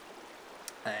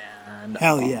 And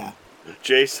Hell yeah.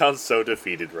 Jay sounds so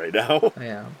defeated right now. I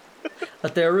am.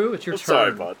 Atheru, it's your I'm turn.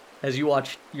 sorry, bud. As you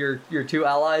watch your two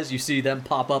allies, you see them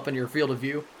pop up in your field of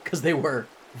view, because they were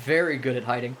very good at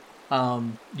hiding.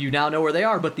 You now know where they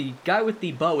are, but the guy with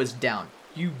the bow is down.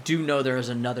 You do know there is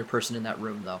another person in that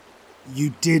room, though.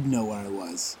 You did know where I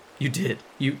was. You did.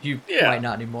 You Yeah. might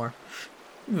not anymore.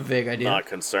 You have a vague idea. Not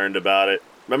concerned about it.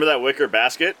 Remember that wicker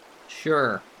basket?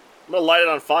 Sure. I'm gonna light it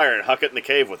on fire and huck it in the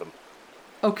cave with him.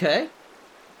 Okay.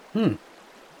 Smoke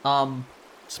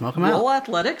him Roll out.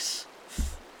 athletics.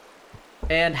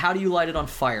 And how do you light it on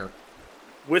fire?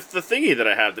 With the thingy that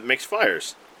I have that makes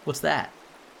fires. What's that?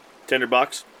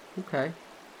 Tinderbox. Okay.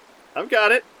 I've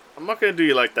got it. I'm not gonna do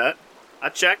you like that. I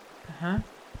check. Uh-huh.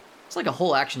 It's like a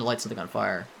whole action to light something on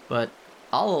fire, but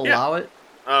I'll Yeah. allow it.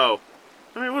 Oh.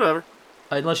 I mean, whatever.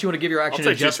 Unless you want to give your action I'll to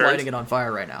take 2 just turns. lighting it on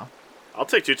fire right now. I'll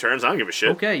take 2 turns. I don't give a shit.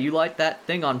 Okay, you light that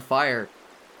thing on fire.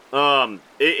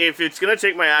 If it's gonna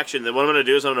take my action, then what I'm gonna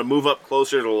do is I'm gonna move up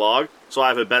closer to the log so I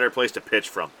have a better place to pitch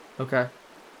from. Okay.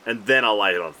 And then I'll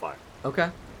light it on fire. Okay.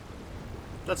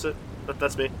 That's it.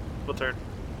 That's me. Full turn.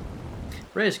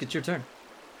 Reyes, it's your turn.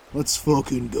 Let's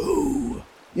fucking go.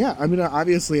 Yeah, I'm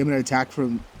gonna attack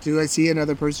from. Do I see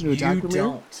another person to attack You from here?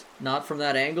 don't. Not from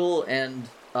that angle, and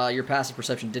your passive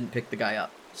perception didn't pick the guy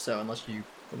up. So unless you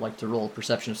would like to roll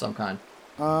perception of some kind.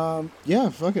 Yeah,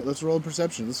 fuck it. Let's roll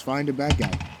perception. Let's find a bad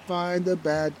guy. Find the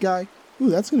bad guy. Ooh,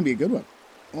 that's gonna be a good one.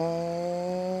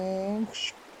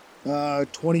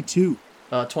 22.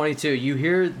 22. You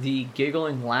hear the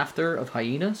giggling laughter of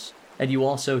hyenas, and you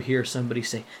also hear somebody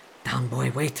say, Down,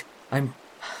 boy, wait. I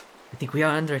think we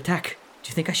are under attack. Do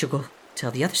you think I should go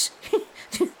tell the others?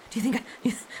 Do you think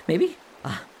maybe?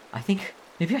 I think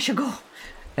maybe I should go.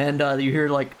 And you hear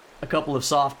like a couple of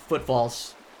soft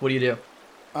footfalls. What do you do?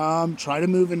 Try to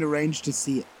move into range to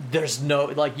see it. There's no,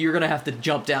 like, you're gonna have to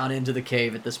jump down into the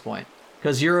cave at this point,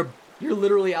 because you're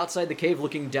literally outside the cave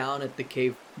looking down at the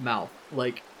cave mouth,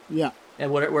 like, Yeah.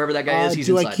 and wherever that guy is, he's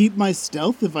do inside. I keep my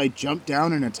stealth if I jump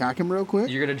down and attack him real quick?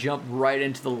 You're gonna jump right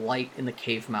into the light in the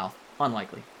cave mouth.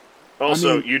 Unlikely.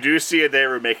 Also, mean- you do see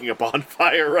Adaru making a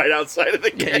bonfire right outside of the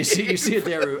cave. Yeah, you see a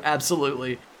Daru,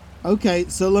 absolutely. Okay,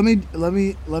 so let me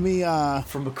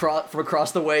From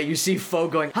across the way, you see Foe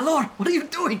going, "Halor, what are you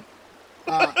doing?"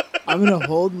 I'm gonna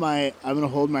hold my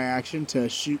action to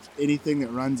shoot anything that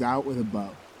runs out with a bow.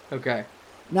 Okay.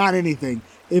 Not anything.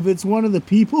 If it's one of the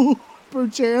people,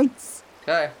 perchance,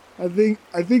 Okay. I think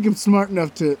I'm smart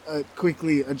enough to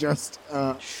quickly adjust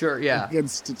Sure. Yeah.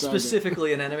 against a target.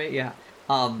 Specifically an enemy. Yeah.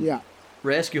 Yeah.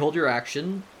 Resk, you hold your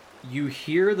action. You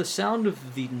hear the sound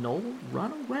of the gnoll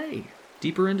run away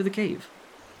deeper into the cave.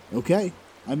 Okay.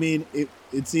 I mean,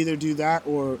 it's either do that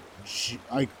or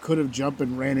I could have jumped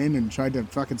and ran in and tried to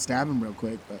fucking stab him real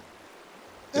quick, but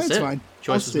That's it's it. fine.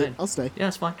 Choice was made. I'll stay. Yeah,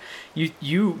 it's fine. You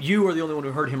are the only one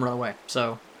who heard him run away.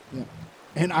 So Yeah.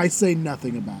 And I say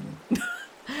nothing about it.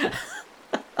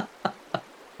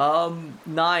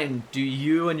 9. Do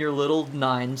you and your little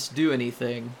nines do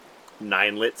anything?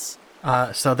 9-lits.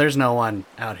 So there's no one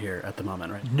out here at the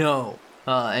moment, right? No.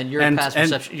 And your And- past and-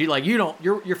 perception,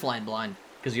 you're flying blind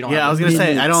because you don't. Yeah, have I was gonna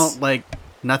say I minutes. don't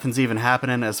nothing's even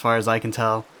happening as far as I can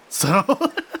tell. So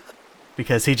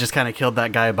because he just kind of killed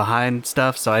that guy behind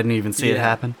stuff, so I didn't even see it Yeah.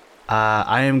 happen.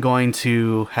 I am going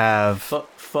to have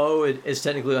Foe is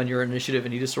technically on your initiative,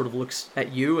 and he just sort of looks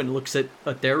at you and looks at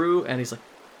Deru, and he's like,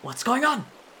 "What's going on?"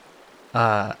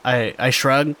 I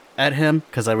shrug at him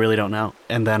because I really don't know,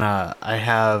 and then I'm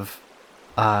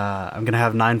gonna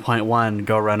have 9.1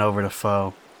 go run over to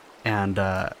Foe, and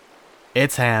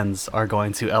its hands are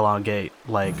going to elongate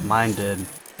like mine did,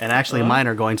 and actually mine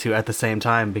are going to at the same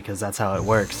time because that's how it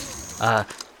works.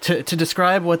 To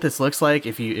describe what this looks like,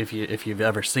 if you've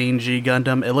ever seen G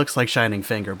Gundam, it looks like Shining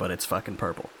Finger, but it's fucking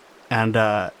purple. And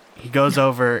he goes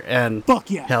over and Fuck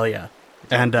yeah. hell yeah.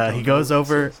 And he goes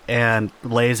over and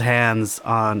lays hands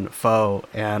on Foe,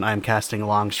 and I'm casting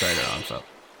Long Strider on Foe.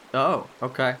 Oh,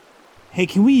 okay. Hey,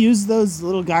 can we use those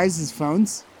little guys as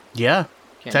phones? Yeah,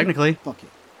 Can technically. Fuck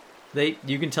it.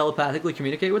 You can telepathically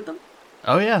communicate with them?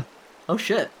 Oh yeah. Oh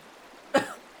shit.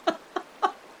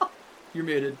 You're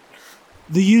muted.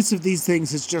 The use of these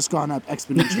things has just gone up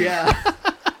exponentially. Yeah.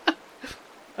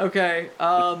 Okay,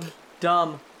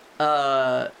 dumb.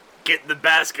 Get in the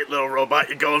basket, little robot.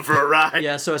 You're going for a ride.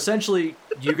 Yeah, so essentially,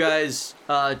 you guys,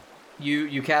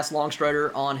 you cast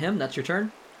Longstrider on him. That's your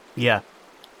turn. Yeah.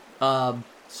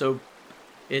 So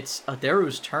it's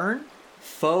Adaru's turn.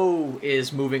 Foe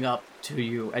is moving up to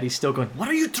you, and he's still going, "What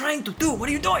are you trying to do? What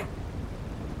are you doing?"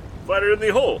 Fire in the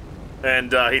hole.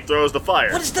 And he throws the fire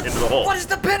into the hole. What is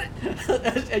the pin?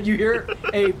 And you hear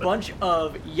a bunch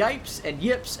of yipes and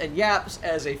yips and yaps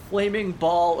as a flaming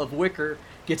ball of wicker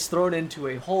gets thrown into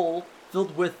a hole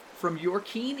filled with, from your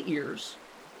keen ears,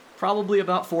 probably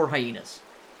about 4 hyenas.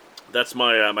 That's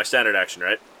my my standard action,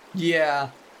 right? Yeah.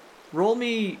 Roll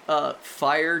me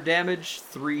fire damage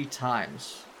 3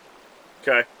 times.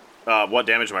 Okay. What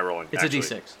damage am I rolling? It's actually? a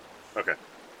d6. Okay.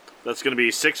 That's going to be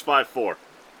 6, 5, 4.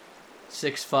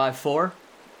 6, 5, 4.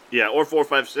 Yeah, or 4,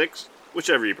 5, 6,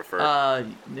 whichever you prefer.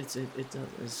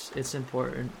 It's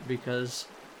important because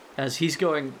as he's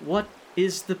going, what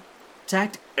is the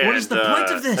what is the point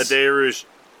of this?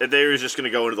 Adaru's just going to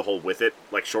go into the hole with it,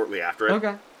 like shortly after it.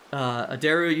 Okay.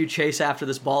 Adaru, you chase after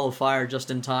this ball of fire just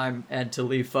in time, and to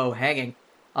leave Foe hanging.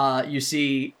 You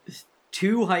see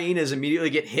 2 hyenas immediately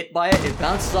get hit by it. It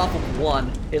bounces off of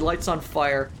one, it lights on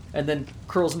fire, and then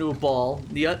curls into a ball.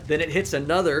 Then it hits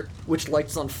another, which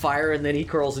lights on fire, and then he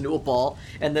curls into a ball.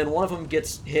 And then one of them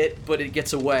gets hit, but it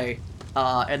gets away.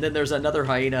 And then there's another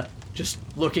hyena just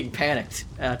looking panicked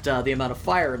at the amount of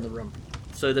fire in the room.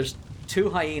 So there's 2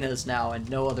 hyenas now and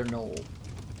no other knoll.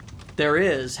 There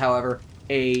is, however,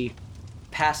 a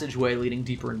passageway leading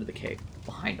deeper into the cave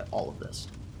behind all of this.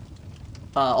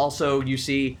 Also, you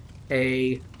see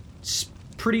a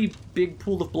pretty big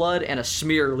pool of blood and a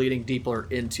smear leading deeper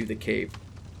into the cave.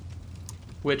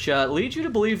 Which leads you to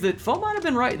believe that Foe might have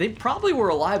been right. They probably were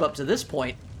alive up to this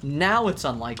point. Now it's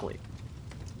unlikely.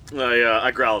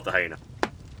 I growl at the hyena.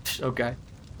 Okay.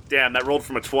 Damn, that rolled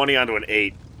from a 20 onto an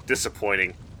 8.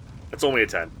 Disappointing. That's only a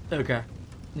 10. Okay.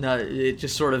 No, it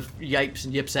just sort of yipes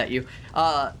and yips at you.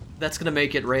 That's going to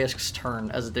make it Reyesk's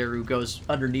turn as Adaru goes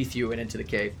underneath you and into the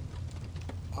cave.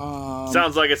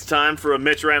 Sounds like it's time for a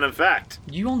Mitch random fact.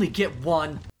 You only get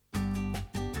one.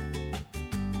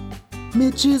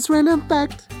 Mitch's random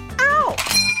fact. Ow!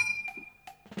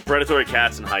 Predatory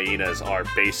cats and hyenas are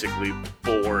basically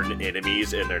born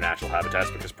enemies in their natural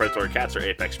habitats because predatory cats are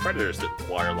apex predators that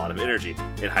require a lot of energy,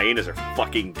 and hyenas are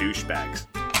fucking douchebags.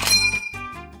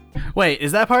 Wait,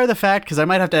 is that part of the fact? Because I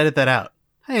might have to edit that out.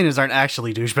 Hyenas aren't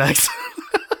actually douchebags.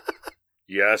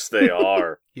 Yes, they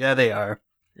are. Yeah, they are.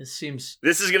 This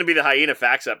is going to be the hyena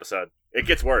facts episode. It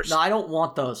gets worse. No, I don't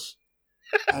want those.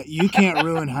 You can't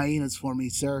ruin hyenas for me,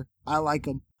 sir. I like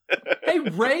them. Hey,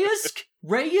 Reyesk,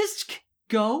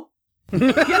 go.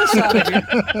 Get us out of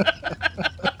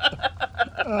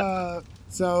here.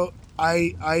 So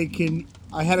I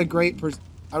had a great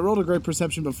I rolled a great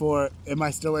perception before. Am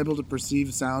I still able to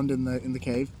perceive sound in the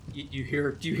cave? You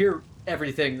hear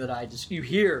everything that you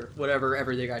hear whatever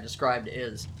everything I described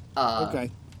is.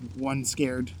 Okay. One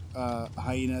scared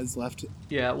hyena is left.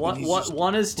 Yeah,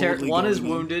 one is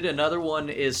wounded, another one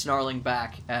is snarling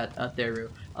back at Theru.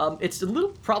 It's a little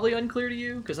probably unclear to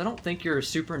you, because I don't think you're a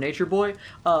super nature boy,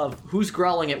 of who's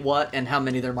growling at what and how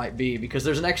many there might be, because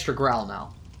there's an extra growl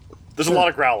now. There's a lot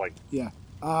of growling. Yeah.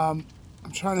 I'm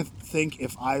trying to think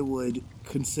if I would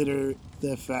consider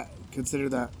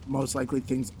that most likely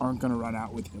things aren't going to run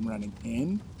out with him running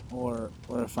in, or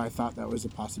if I thought that was a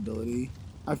possibility.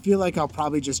 I feel like I'll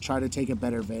probably just try to take a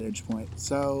better vantage point.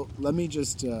 So let me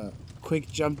just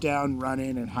quick jump down, run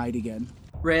in, and hide again.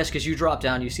 Reyesk, as you drop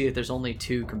down, you see that there's only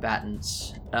 2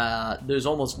 combatants. There's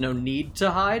almost no need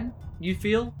to hide, you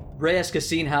feel. Reyesk has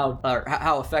seen how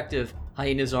effective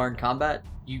hyenas are in combat.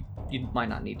 You might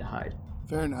not need to hide.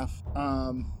 Fair enough.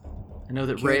 I know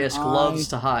that Reyesk loves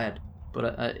to hide,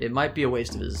 but it might be a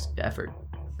waste of his effort.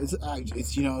 It's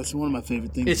one of my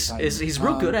favorite things. He's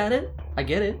real good at it. I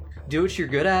get it. Do what you're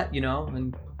good at,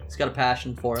 and he's got a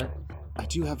passion for it. I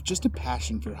do have just a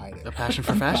passion for hiding. A passion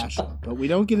for fashion. But we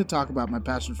don't get to talk about my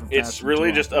passion for fashion. It's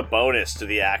really just a bonus to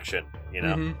the action,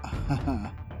 Mm-hmm.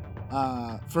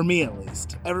 For me, at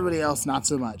least. Everybody else, not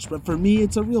so much. But for me,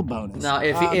 it's a real bonus. Now,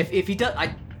 if he does,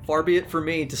 far be it for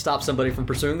me to stop somebody from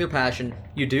pursuing their passion.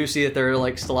 You do see that there are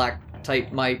like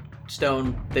stalactite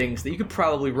stone things that you could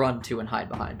probably run to and hide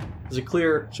behind. There's a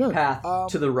clear path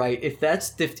to the right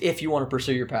if you want to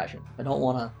pursue your passion. I don't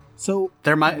want to. So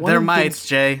they're mites,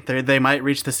 Jay. They might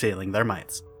reach the ceiling. They're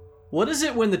mites. What is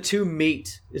it when the 2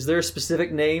 meet? Is there a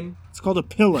specific name? It's called a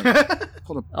pillar.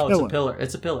 Oh, it's a pillar.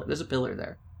 It's a pillar. There's a pillar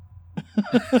there.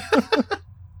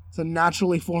 It's a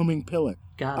naturally forming pillar.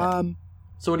 Got it.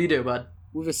 So what do you do, bud?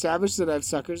 We've established that I have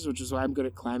suckers, which is why I'm good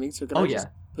at climbing. So can I just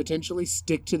potentially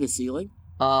stick to the ceiling?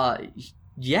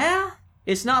 Yeah.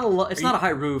 It's not a high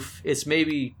roof. It's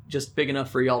maybe just big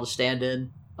enough for y'all to stand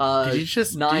in. Nine's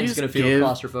gonna feel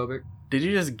claustrophobic. Did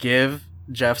you just give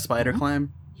Jeff spider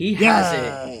climb? He has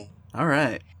it. All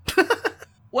right.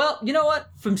 Well, you know what?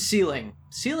 From ceiling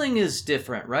is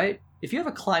different, right? If you have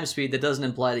a climb speed, that doesn't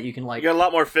imply that you can You got a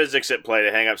lot more physics at play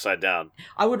to hang upside down.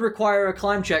 I would require a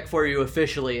climb check for you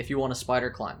officially if you want a spider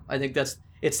climb. I think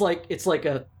it's like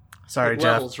a Sorry, like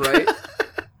Jeff. levels, right?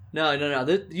 No.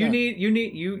 You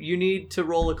need to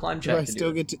roll a climb check. Do I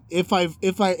still get to if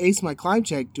I ace my climb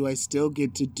check? Do I still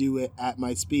get to do it at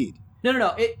my speed?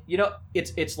 No.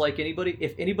 It's like anybody.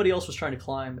 If anybody else was trying to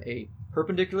climb a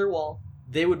perpendicular wall,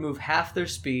 they would move half their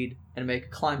speed and make a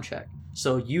climb check.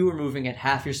 So you are moving at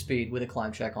half your speed with a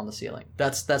climb check on the ceiling.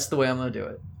 That's the way I'm gonna do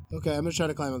it. Okay, I'm gonna try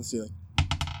to climb on the ceiling.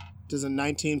 Does a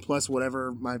 19 plus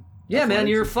whatever my Yeah, man,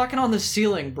 you're fucking on the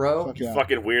ceiling, bro. Fuck yeah.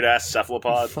 Fucking weird ass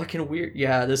cephalopod. Fucking weird.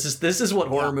 Yeah, this is what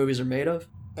horror movies are made of.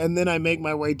 And then I make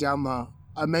my way down the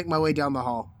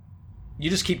hall. You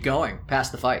just keep going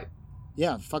past the fight.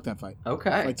 Yeah, fuck that fight.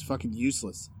 Okay. Fight's fucking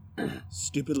useless.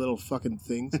 Stupid little fucking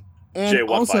things. And Jay,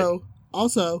 what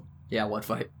also, Yeah, what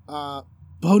fight?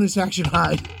 bonus action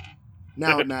hide.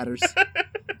 Now it matters.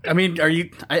 I mean,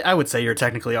 I would say you're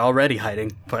technically already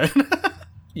hiding, but...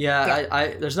 Yeah, I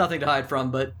there's nothing to hide from,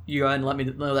 but you go ahead and let me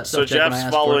know that So stuff. check when I Jeff's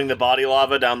ask following for the body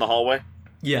lava down the hallway? it.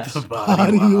 Yes.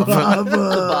 Body lava. The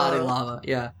body lava.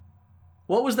 Yeah.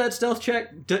 What was that stealth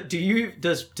check?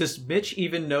 Does Mitch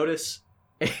even notice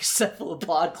a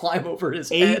cephalopod climb over his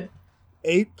head?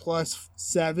 8 plus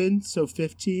 7, so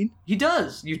 15. He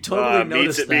does. You totally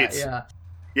noticed that. Meets. Yeah.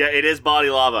 Yeah, it is body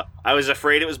lava. I was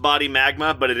afraid it was body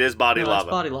magma, but it is body No, lava.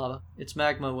 it's body lava. It's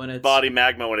magma when it's Body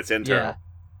magma when it's internal.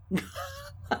 Yeah.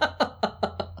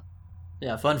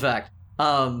 Yeah. Fun fact.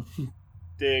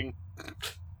 Ding.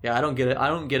 Yeah, I don't get it. I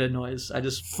don't get a noise. I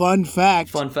just Fun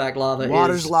fact. lava.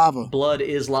 Water's is lava. Blood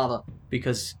is lava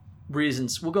because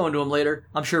reasons. We'll go into them later.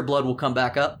 I'm sure blood will come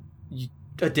back up.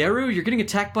 Adaru, you're getting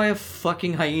attacked by a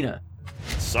fucking hyena.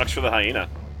 Sucks for the hyena.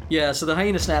 Yeah, so the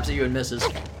hyena snaps at you and misses.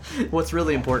 What's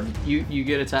really important, you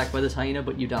get attacked by this hyena,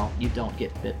 but you don't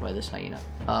get bit by this hyena.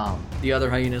 The other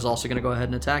hyena is also going to go ahead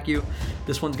and attack you.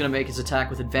 This one's going to make its attack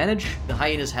with advantage. The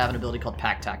hyenas have an ability called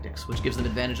Pack Tactics, which gives them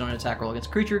advantage on an attack roll against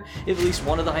a creature if at least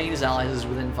one of the hyena's allies is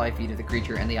within 5 feet of the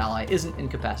creature and the ally isn't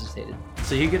incapacitated.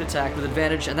 So you get attacked with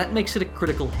advantage, and that makes it a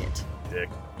critical hit. Dick.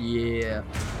 Yeah.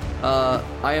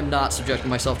 I am not subjecting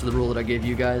myself to the rule that I gave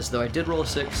you guys, though I did roll a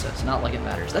 6. That's not like it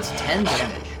matters. That's 10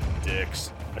 damage.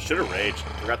 Dicks. I should have raged.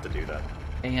 I forgot to do that.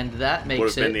 And that Would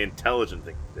makes have been it... the intelligent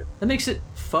thing to do. That makes it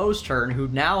Foe's turn, who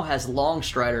now has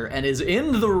Longstrider and is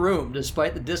in the room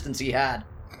despite the distance he had.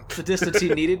 The distance he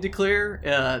needed to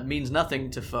clear means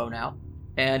nothing to Foe now.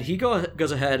 And he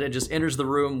goes ahead and just enters the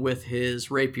room with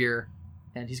his rapier.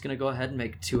 And he's going to go ahead and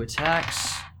make 2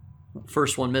 attacks.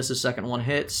 First one misses, second one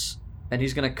hits. And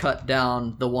he's going to cut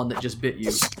down the one that just bit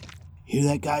you. Hear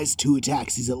that, guys? 2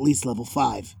 attacks. He's at least level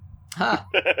 5. Ha!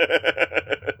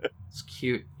 It's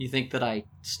cute. You think that I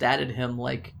statted him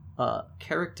like a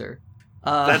character.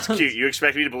 That's cute. You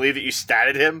expect me to believe that you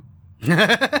statted him?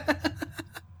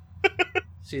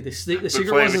 See, the secret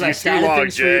playing was with I you too statted long,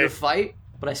 things for you Jay. to fight,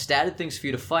 but I statted things for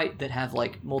you to fight that have,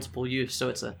 like, multiple use, so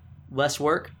it's a less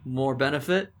work, more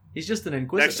benefit. He's just an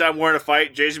inquisitor. Next time we're in a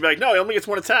fight, Jay's gonna be like, no, he only gets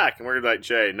 1 attack. And we're gonna be like,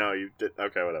 Jay, no, you did.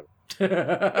 Okay,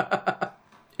 whatever.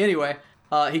 Anyway,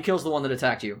 he kills the one that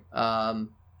attacked you.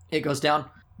 It goes down.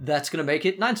 That's going to make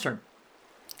it 9's turn.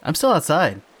 I'm still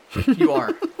outside. You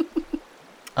are.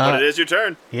 But it is your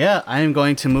turn. Yeah, I am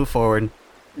going to move forward.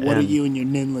 What are you and your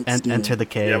ninlets and doing? enter the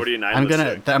cave. Yeah, what are you I'm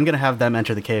ninlets gonna have them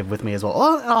enter the cave with me as well.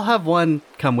 I'll have one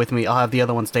come with me. I'll have the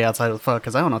other one stay outside of the fuck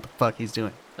because I don't know what the fuck he's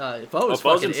doing. Foe's Foe's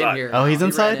fucking inside. in here. Oh, he's He ran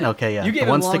inside? in. Okay, yeah. You gave The him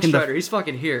one sticking to- Longstrider. He's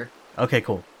fucking here. Okay,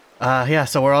 cool. Yeah,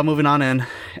 so we're all moving on in,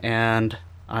 and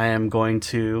I am going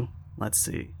to let's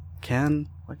see.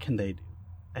 What can they do?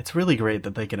 It's really great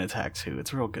that they can attack too.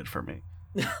 It's real good for me.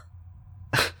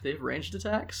 They have ranged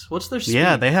attacks? What's their speed?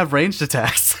 Yeah, they have ranged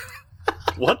attacks.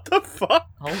 What the fuck?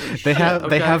 Holy shit. they have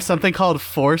Okay. something called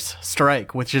Force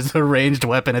Strike, which is a ranged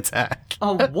weapon attack.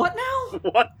 Oh, what now?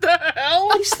 What the hell?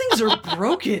 These things are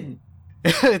broken.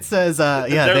 It says, They're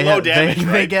they low have, damage, they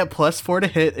right? get +4 to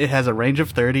hit. It has a range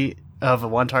of 30 of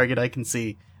one target I can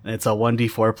see, and it's a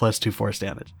 1d4 plus 2 force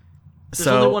damage. There's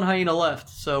only one hyena left,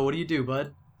 so what do you do,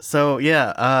 bud? So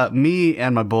yeah, me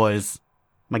and my boys,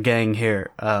 my gang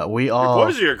here, we all. Your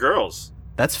boys or your girls?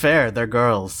 That's fair. They're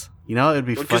girls. You know, it'd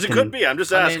be Because fucking. it could be. I'm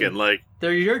just I asking. mean- like,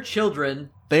 They're your children.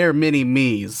 They are mini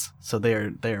me's, so they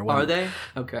are. Are women. they?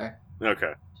 Okay.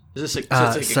 okay. Is this a, Uh,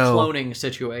 it's like so- a cloning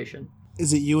situation?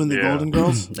 Is it you and the Yeah. Golden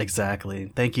Girls?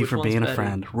 Exactly. Thank you Which for one's being a better?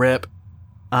 friend. Rip.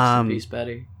 Peace,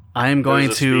 Betty. I am going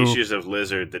There's to. a species of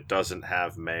lizard that doesn't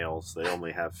have males. They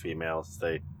only have females.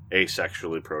 They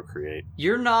asexually procreate.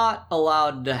 You're not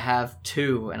allowed to have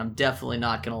 2, and I'm definitely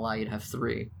not going to allow you to have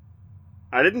 3.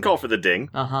 I didn't call for the ding.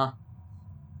 Uh-huh.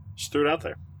 Just threw it out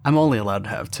there. I'm only allowed to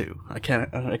have 2. I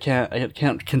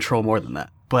can't control more than that.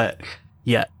 But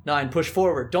yeah. 9, push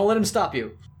forward. Don't let him stop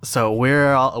you. So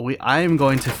I am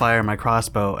going to fire my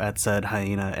crossbow at said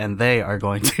hyena, and they are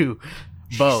going to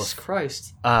both. Jesus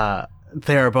Christ.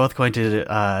 They are both going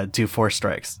to do 4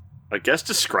 strikes. I guess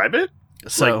describe it?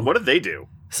 So like, what do they do?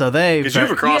 So they. Because you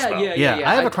have a crossbow. Yeah.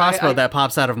 I have a crossbow that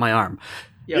pops out of my arm.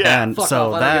 Yeah, and fuck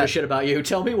so off. I don't give a shit about you.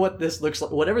 Tell me what this looks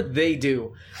like. Whatever they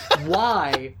do,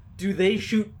 why do they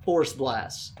shoot force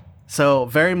blasts? So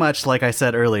very much like I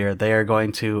said earlier, they are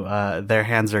going to. Their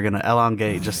hands are going to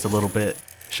elongate just a little bit,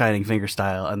 Shining Finger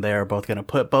style, and they are both going to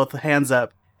put both hands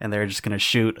up, and they're just going to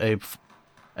shoot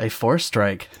a force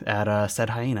strike at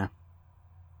said hyena.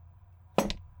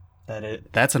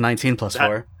 That's a 19 plus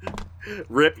 4.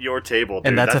 Rip your table, dude.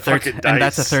 And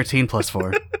that's a 13 plus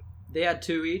 4. They add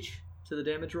 2 each to the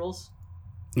damage rolls.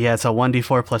 Yeah, it's a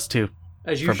 1d4 plus 2.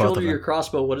 As you for both shoulder of your them.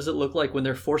 crossbow, what does it look like when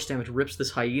their force damage rips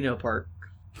this hyena apart?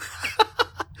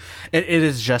 It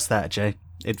is just that, Jay.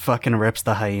 It fucking rips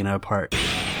the hyena apart.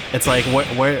 It's like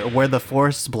where the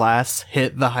force blasts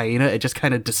hit the hyena, it just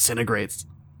kind of disintegrates.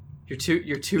 You're too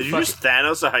Did you fucking... just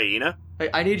Thanos a hyena?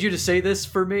 I need you to say this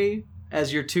for me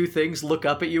as your 2 things look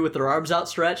up at you with their arms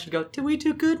outstretched and go, "Did we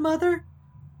do good, mother?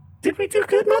 Did we do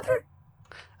good, mother?"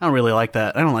 I don't really like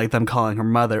that. I don't like them calling her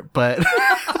mother, but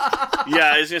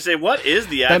Yeah, I was gonna say, what is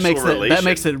the actual relation? that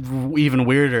makes it even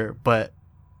weirder. But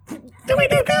Do we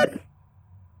do good?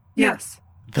 Yes.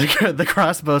 the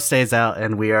crossbow stays out,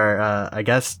 and we are, I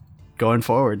guess, going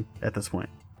forward at this point.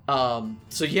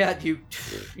 So yeah, you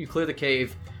clear the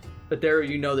cave, but there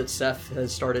you know that Seth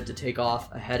has started to take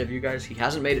off ahead of you guys. He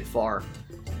hasn't made it far.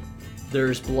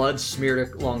 There's blood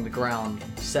smeared along the ground.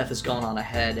 Seth has gone on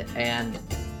ahead, and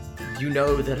you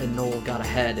know that a gnoll got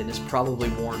ahead and has probably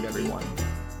warned everyone.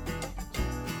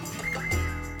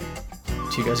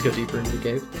 Do you guys go deeper into the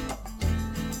cave?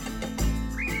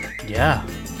 Yeah.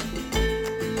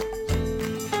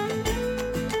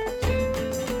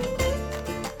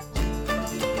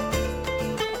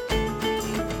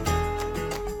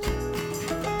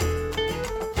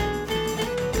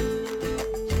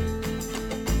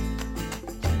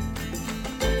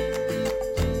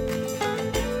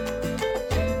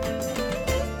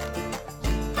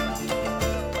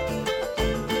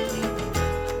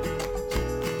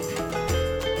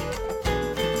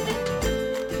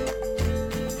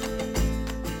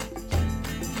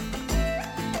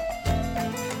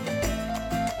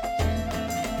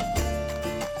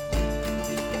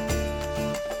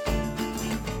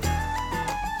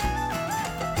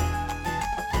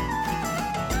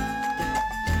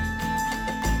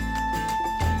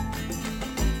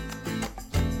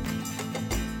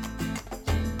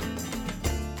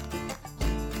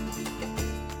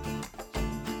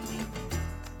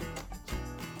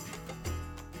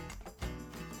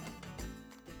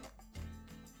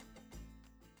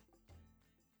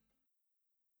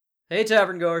 Hey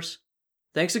Tavern Goers!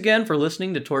 Thanks again for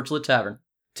listening to Torchlit Tavern.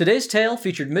 Today's tale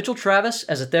featured Mitchell Travis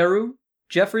as Atheru,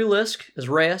 Jeffrey Lisk as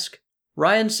Raesk,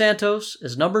 Ryan Santos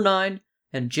as Number 9,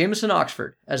 and Jameson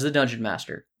Oxford as the Dungeon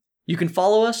Master. You can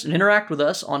follow us and interact with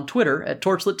us on Twitter at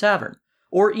Torchlit Tavern,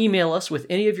 or email us with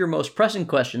any of your most pressing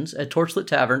questions at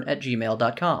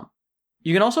torchlittavern@gmail.com.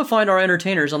 You can also find our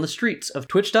entertainers on the streets of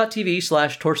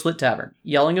twitch.tv/torchlittavern,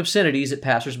 yelling obscenities at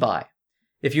passersby.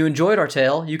 If you enjoyed our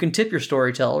tale, you can tip your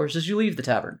storytellers as you leave the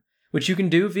tavern, which you can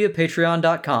do via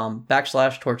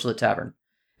patreon.com/torchlittavern.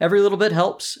 Every little bit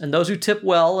helps, and those who tip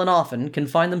well and often can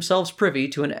find themselves privy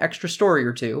to an extra story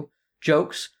or two,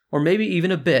 jokes, or maybe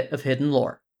even a bit of hidden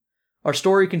lore. Our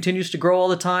story continues to grow all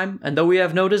the time, and though we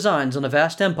have no designs on a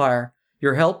vast empire,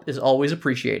 your help is always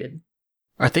appreciated.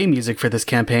 Our theme music for this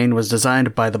campaign was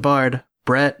designed by the bard,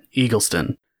 Brett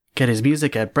Eagleston. Get his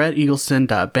music at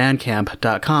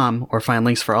bretteagleston.bandcamp.com or find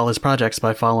links for all his projects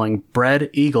by following Bread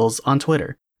Eagles on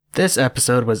Twitter. This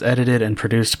episode was edited and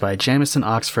produced by Jameson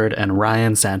Oxford and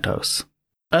Ryan Santos.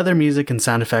 Other music and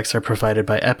sound effects are provided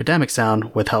by Epidemic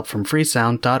Sound with help from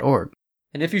freesound.org.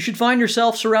 And if you should find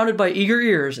yourself surrounded by eager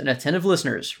ears and attentive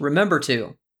listeners, remember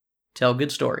to tell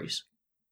good stories.